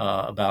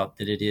about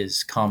that it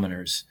is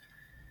commoners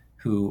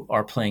who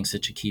are playing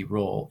such a key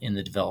role in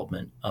the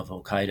development of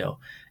Hokkaido.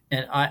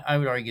 And I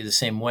would argue the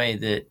same way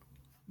that,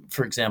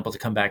 for example, to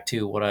come back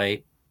to what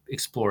I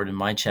explored in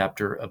my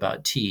chapter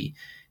about tea,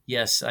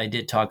 yes, I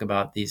did talk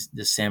about the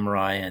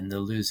samurai and the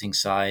losing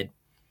side,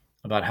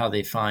 about how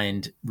they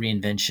find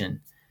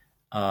reinvention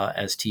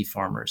as tea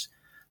farmers.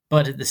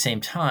 But at the same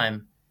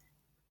time,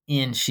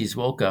 in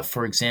Shizuoka,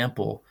 for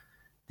example,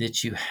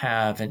 that you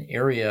have an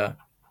area,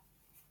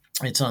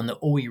 it's on the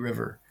Oi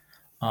River,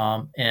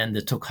 and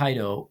the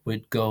Tokaido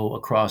would go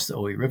across the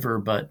Oi River,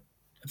 but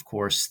of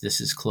course,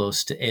 this is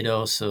close to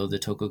Edo, so the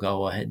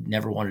Tokugawa had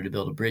never wanted to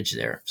build a bridge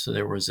there. So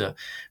there was a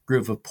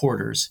group of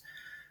porters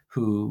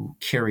who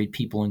carried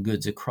people and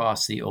goods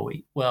across the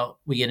Oi. Well,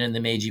 we get in the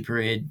Meiji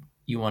period,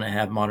 you want to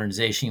have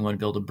modernization, you want to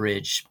build a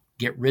bridge,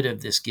 get rid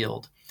of this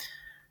guild.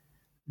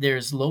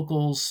 There's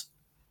locals,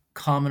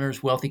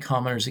 commoners, wealthy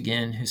commoners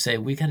again, who say,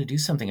 we got to do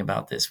something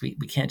about this. We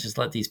can't just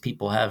let these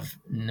people have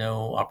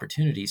no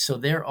opportunity. So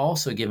they're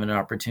also given an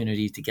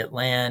opportunity to get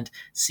land,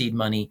 seed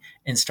money,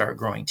 and start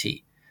growing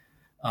tea.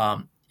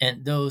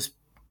 And those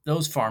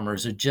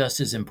farmers are just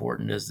as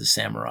important as the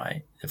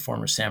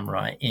former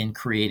samurai, in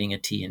creating a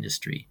tea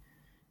industry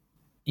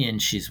in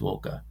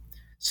Shizuoka.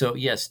 So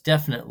yes,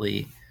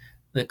 definitely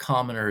the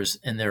commoners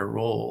and their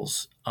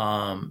roles.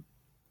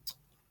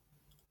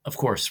 Of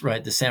course,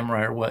 right? The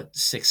samurai are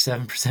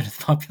 6-7% of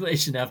the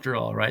population after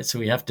all, right? So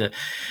we have to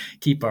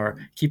keep our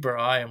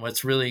eye on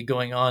what's really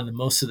going on.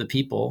 Most of the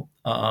people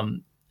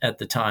at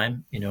the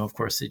time, of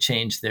course, they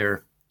changed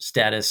their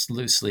status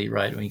loosely,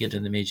 right? When you get to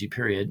the Meiji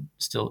period,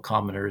 still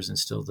commoners and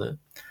still the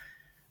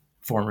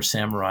former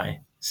samurai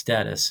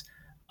status.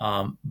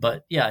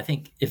 But yeah, I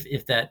think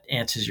if that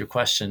answers your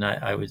question,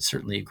 I would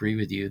certainly agree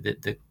with you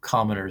that the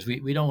commoners,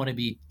 we don't want to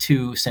be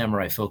too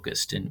samurai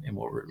focused in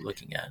what we're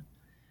looking at.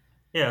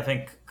 Yeah,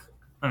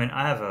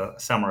 I have a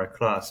samurai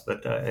class,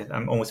 but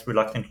I'm almost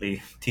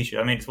reluctantly teach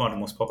it. It's one of the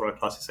most popular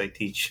classes I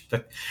teach,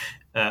 but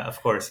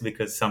of course,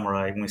 because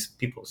samurai, when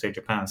people say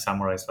Japan,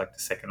 samurai is like the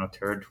second or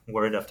third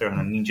word after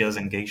ninjas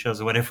and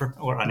geishas or whatever,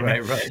 or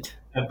anime. Right.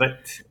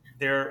 But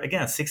they're,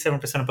 again,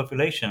 6-7% of the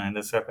population, and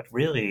that's but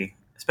really,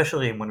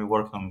 especially when we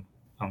work on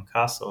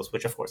castles,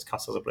 which of course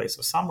castles are a place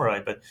of samurai,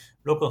 but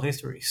local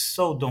history is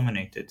so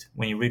dominated.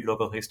 When you read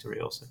local history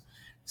also,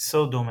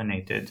 so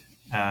dominated,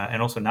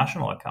 and also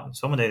national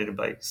accounts dominated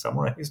by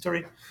samurai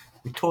history,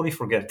 we totally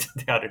forget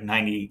the other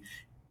 94%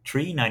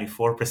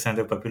 of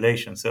the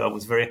population. So I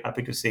was very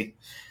happy to see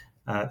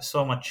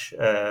so much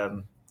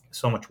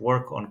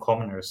work on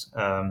commoners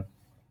and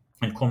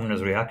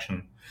commoners'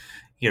 reaction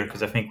here,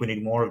 because I think we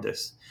need more of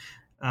this.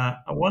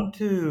 I want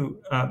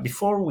to,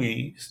 before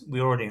we're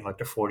already in like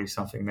the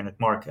 40-something minute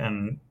mark,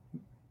 and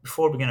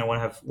before we begin, I want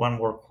to have one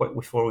more,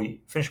 before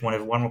we finish, I want to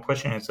have one more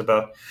question. It's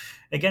about,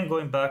 again,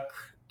 going back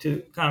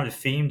to kind of the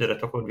theme that I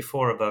talked about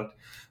before, about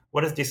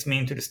what does this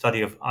mean to the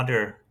study of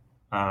other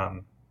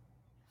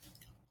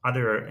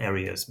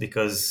areas?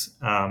 Because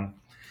I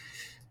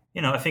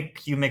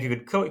think you make a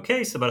good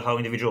case about how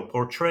individual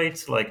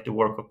portraits, like the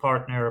work of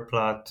Partner,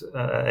 Platt,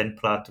 and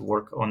Platt,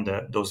 work on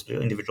those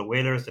individual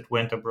whalers that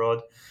went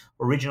abroad,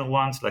 original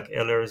ones like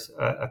Heller's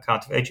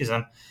account of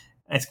ageism.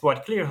 And it's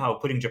quite clear how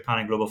putting Japan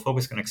in global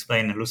focus can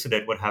explain and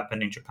elucidate what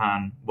happened in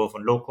Japan, both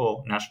on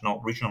local,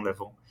 national, regional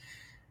level.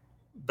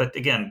 But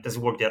again, does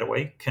it work the other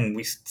way? Can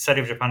we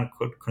study of Japan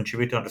could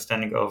contribute to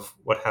understanding of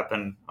what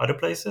happened other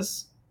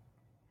places?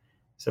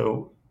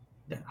 So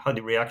how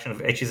the reaction of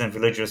ageism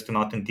villagers to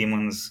mountain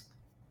demons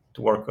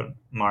to work on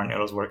Mar and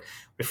Ella's work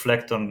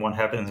reflect on what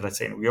happens, let's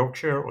say, in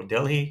Yorkshire or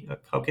Delhi?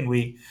 How can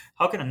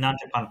a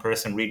non-Japan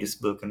person read this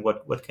book, and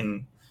what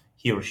can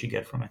he or she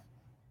get from it?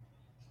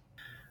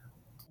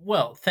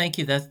 Well, thank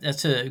you.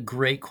 That's a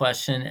great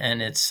question,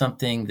 and it's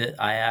something that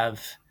I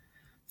have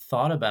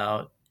thought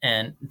about.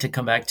 And to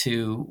come back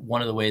to one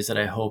of the ways that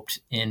I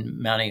hoped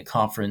in mounting a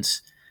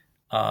conference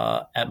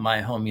at my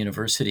home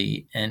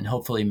university, and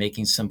hopefully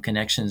making some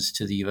connections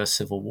to the U.S.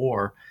 Civil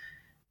War,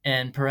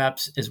 and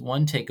perhaps as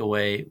one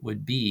takeaway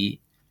would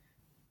be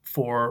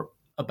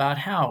about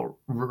how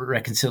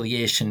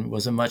reconciliation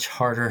was a much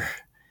harder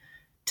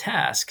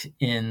task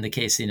in the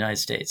case of the United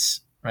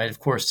States. Right, of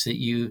course, that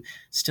you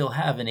still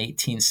have in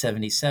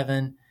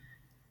 1877,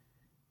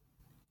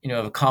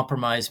 a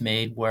compromise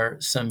made where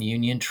some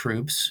Union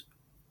troops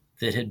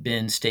that had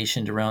been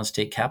stationed around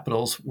state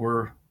capitals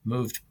were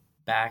moved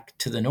back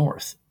to the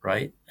north.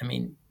 Right,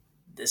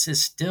 this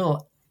is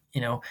still,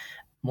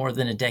 more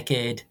than a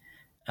decade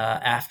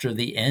after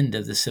the end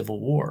of the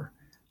Civil War.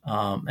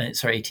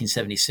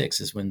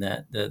 1876 is when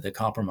the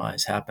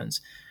compromise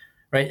happens.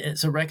 Right,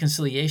 so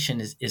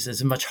reconciliation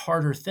is a much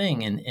harder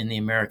thing in the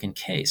American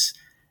case.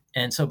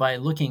 And so by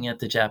looking at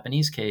the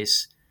Japanese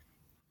case,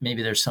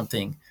 maybe there's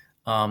something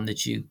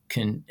that you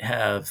can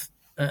have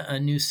a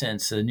new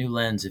sense, a new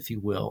lens, if you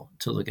will,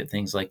 to look at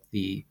things like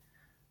the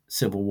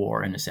Civil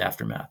War and its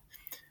aftermath.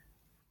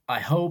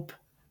 I hope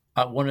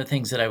one of the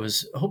things that I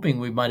was hoping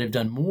we might have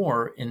done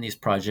more in this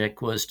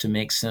project was to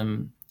make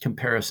some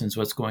comparisons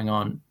what's going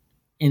on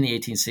in the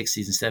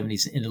 1860s and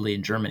 70s in Italy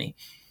and Germany.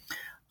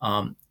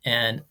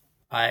 And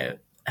I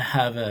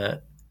have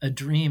a a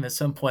dream at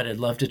some point. I'd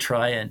love to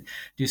try and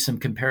do some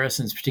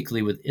comparisons,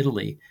 particularly with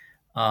Italy,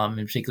 and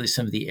particularly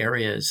some of the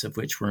areas of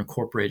which were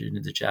incorporated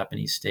into the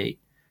Japanese state,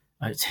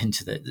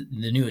 into the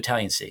new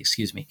Italian state,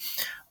 excuse me,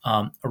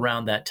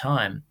 around that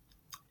time.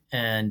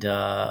 And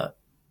at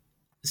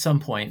some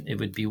point, it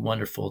would be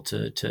wonderful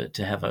to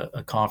have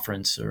a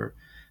conference or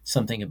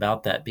something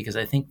about that, because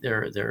I think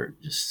there are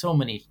just so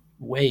many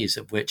ways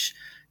of which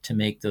to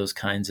make those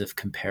kinds of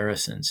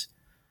comparisons,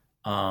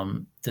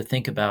 to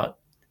think about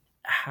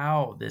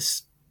how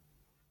this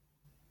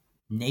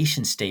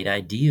nation state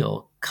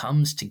ideal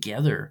comes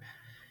together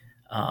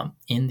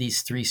in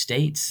these three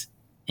states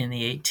in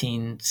the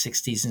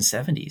 1860s and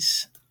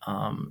 70s.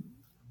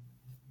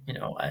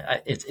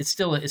 It's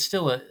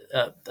still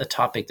a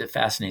topic that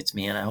fascinates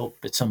me, and I hope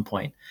at some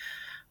point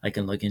I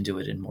can look into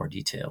it in more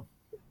detail.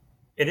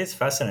 It is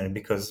fascinating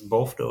because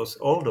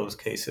all those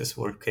cases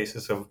were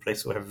cases of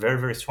places who have very,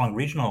 very strong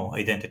regional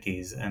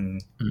identities,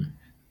 and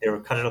they were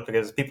cut it up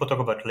because people talk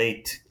about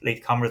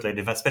latecomers,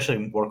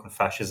 especially work on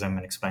fascism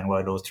and explain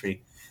why those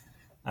three.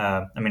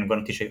 I'm going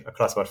to teach a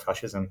class about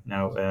fascism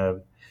now,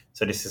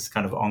 so this is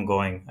kind of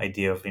ongoing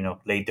idea of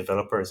late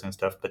developers and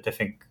stuff. But I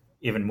think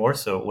even more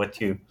so,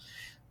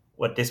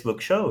 what this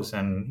book shows,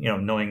 and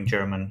knowing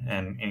German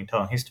and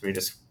Italian history,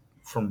 this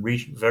from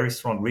very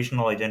strong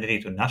regional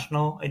identity to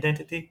national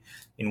identity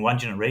in one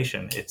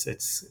generation.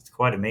 It's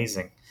quite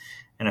amazing,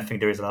 and I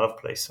think there is a lot of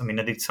place. I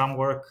did some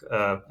work.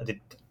 I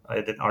did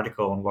an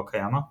article on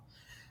Wakayama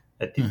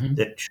that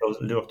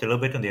looked a little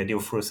bit on the idea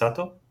of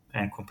Furusato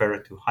and compare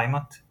it to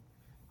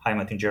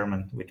Heimat in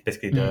German, which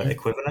basically the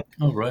equivalent.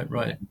 Oh,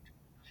 right.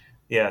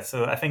 Yeah,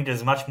 so I think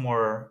there's much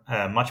more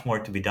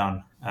to be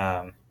done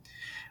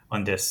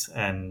on this.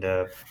 And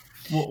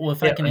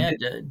if I can add,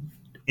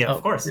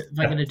 of course. If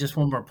I can add just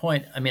one more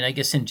point, I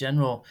guess in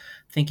general,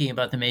 thinking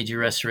about the Meiji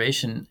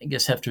Restoration, I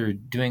guess after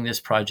doing this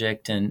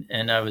project,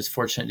 and I was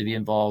fortunate to be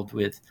involved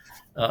with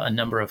a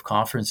number of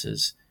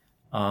conferences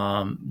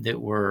that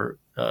were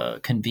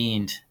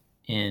convened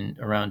in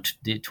around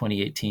the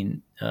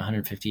 2018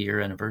 150-year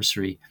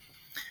anniversary.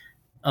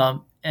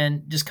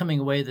 And just coming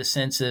away with a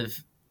sense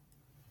of,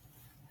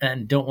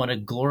 and don't want to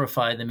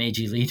glorify the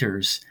Meiji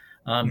leaders,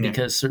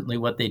 because certainly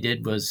what they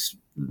did was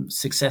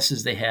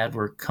successes they had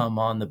were come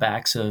on the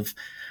backs of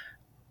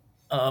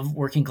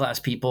working class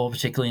people,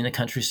 particularly in the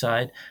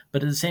countryside.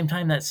 But at the same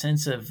time, that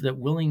sense of the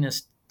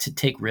willingness to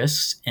take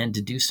risks and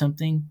to do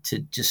something, to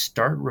just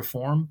start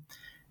reform.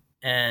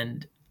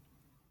 And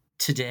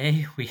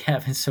today we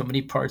have in so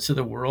many parts of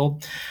the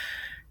world,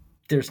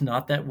 there's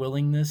not that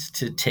willingness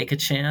to take a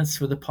chance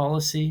with a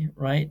policy,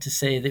 right? To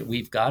say that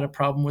we've got a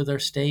problem with our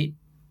state.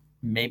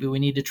 Maybe we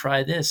need to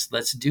try this.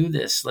 Let's do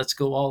this. Let's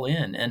go all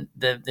in. And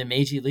the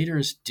Meiji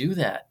leaders do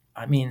that.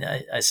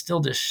 I still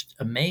just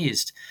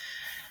amazed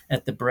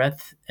at the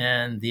breadth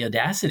and the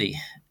audacity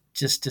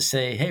just to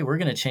say, hey, we're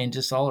going to change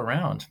this all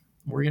around.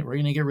 We're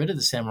going to get rid of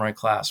the samurai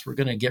class. We're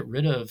going to get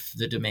rid of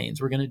the domains.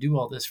 We're going to do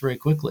all this very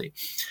quickly.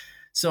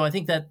 So I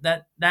think that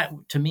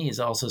to me is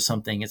also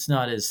something. It's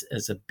not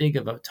as a big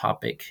of a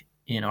topic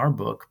in our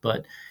book,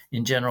 but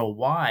in general,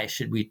 why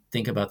should we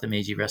think about the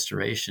Meiji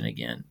Restoration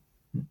again?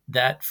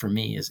 That for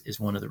me is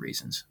one of the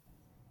reasons.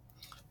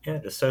 Yeah,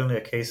 there's certainly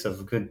a case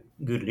of good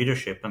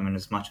leadership.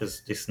 As much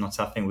as this is not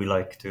something we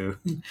like to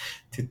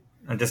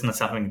and this is not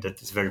something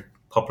that is very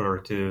popular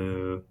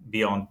to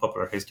beyond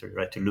popular history,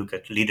 right? To look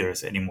at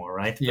leaders anymore,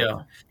 right?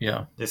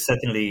 Yeah. There's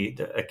certainly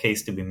a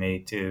case to be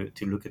made to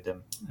look at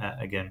them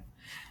again.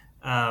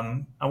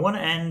 I want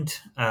to end,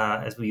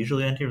 as we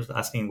usually end here, with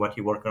asking what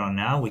you're working on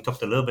now. We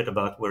talked a little bit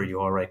about where you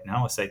are right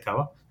now,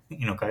 Saikawa,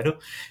 in Hokkaido.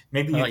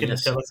 Maybe you can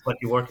tell us what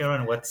you're working on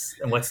and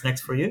what's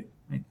next for you,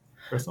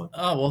 personally.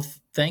 Oh, well,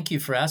 thank you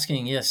for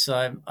asking. Yes,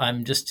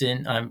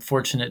 I'm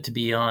fortunate to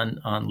be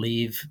on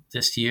leave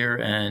this year,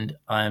 and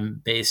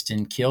I'm based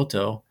in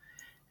Kyoto.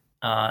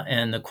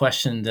 And the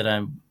question that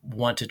I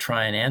want to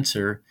try and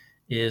answer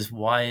is,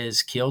 why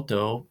is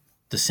Kyoto,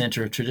 the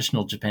center of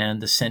traditional Japan,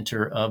 the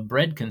center of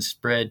bread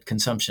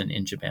consumption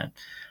in Japan?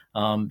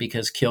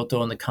 Because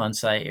Kyoto and the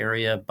Kansai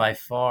area by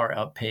far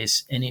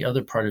outpace any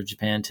other part of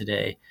Japan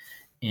today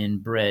in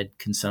bread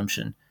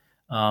consumption.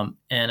 And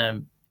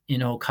I'm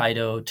in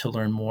Hokkaido to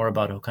learn more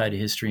about Hokkaido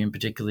history, and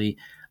particularly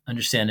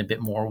understand a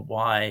bit more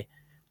why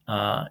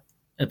a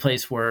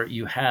place where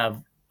you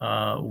have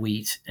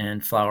wheat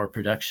and flour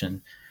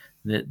production,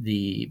 that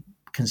the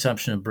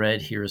consumption of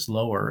bread here is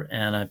lower.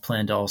 And I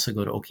plan to also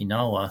go to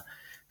Okinawa,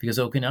 because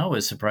Okinawa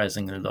is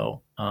surprisingly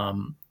low,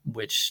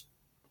 which,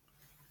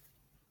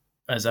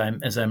 as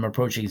I'm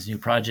approaching this new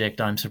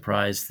project, I'm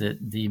surprised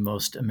that the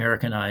most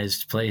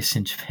Americanized place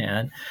in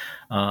Japan,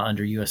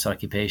 under U.S.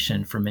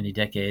 occupation for many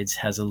decades,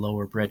 has a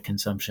lower bread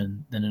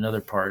consumption than another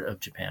part of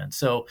Japan.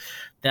 So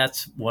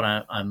that's what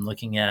I'm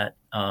looking at.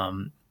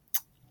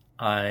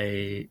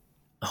 I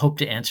hope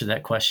to answer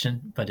that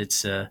question, but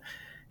it's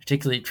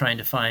particularly trying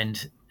to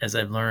find, as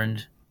I've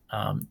learned,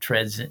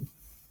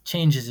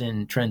 changes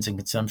in trends in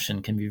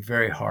consumption can be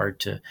very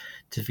hard to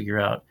figure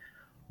out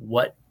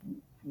what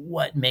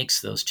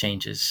makes those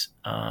changes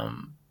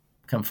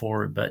come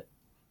forward. But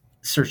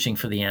searching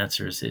for the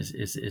answers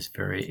is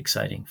very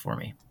exciting for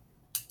me.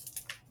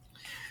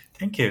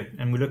 Thank you,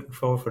 and we're looking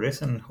forward for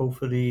this, and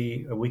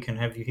hopefully we can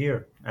have you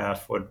here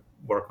for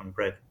work on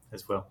bread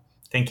as well.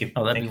 Thank you.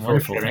 Oh, that'd Thank be you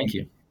wonderful. for Thank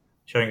you.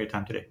 sharing your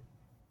time today.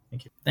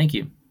 Thank you. Thank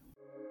you.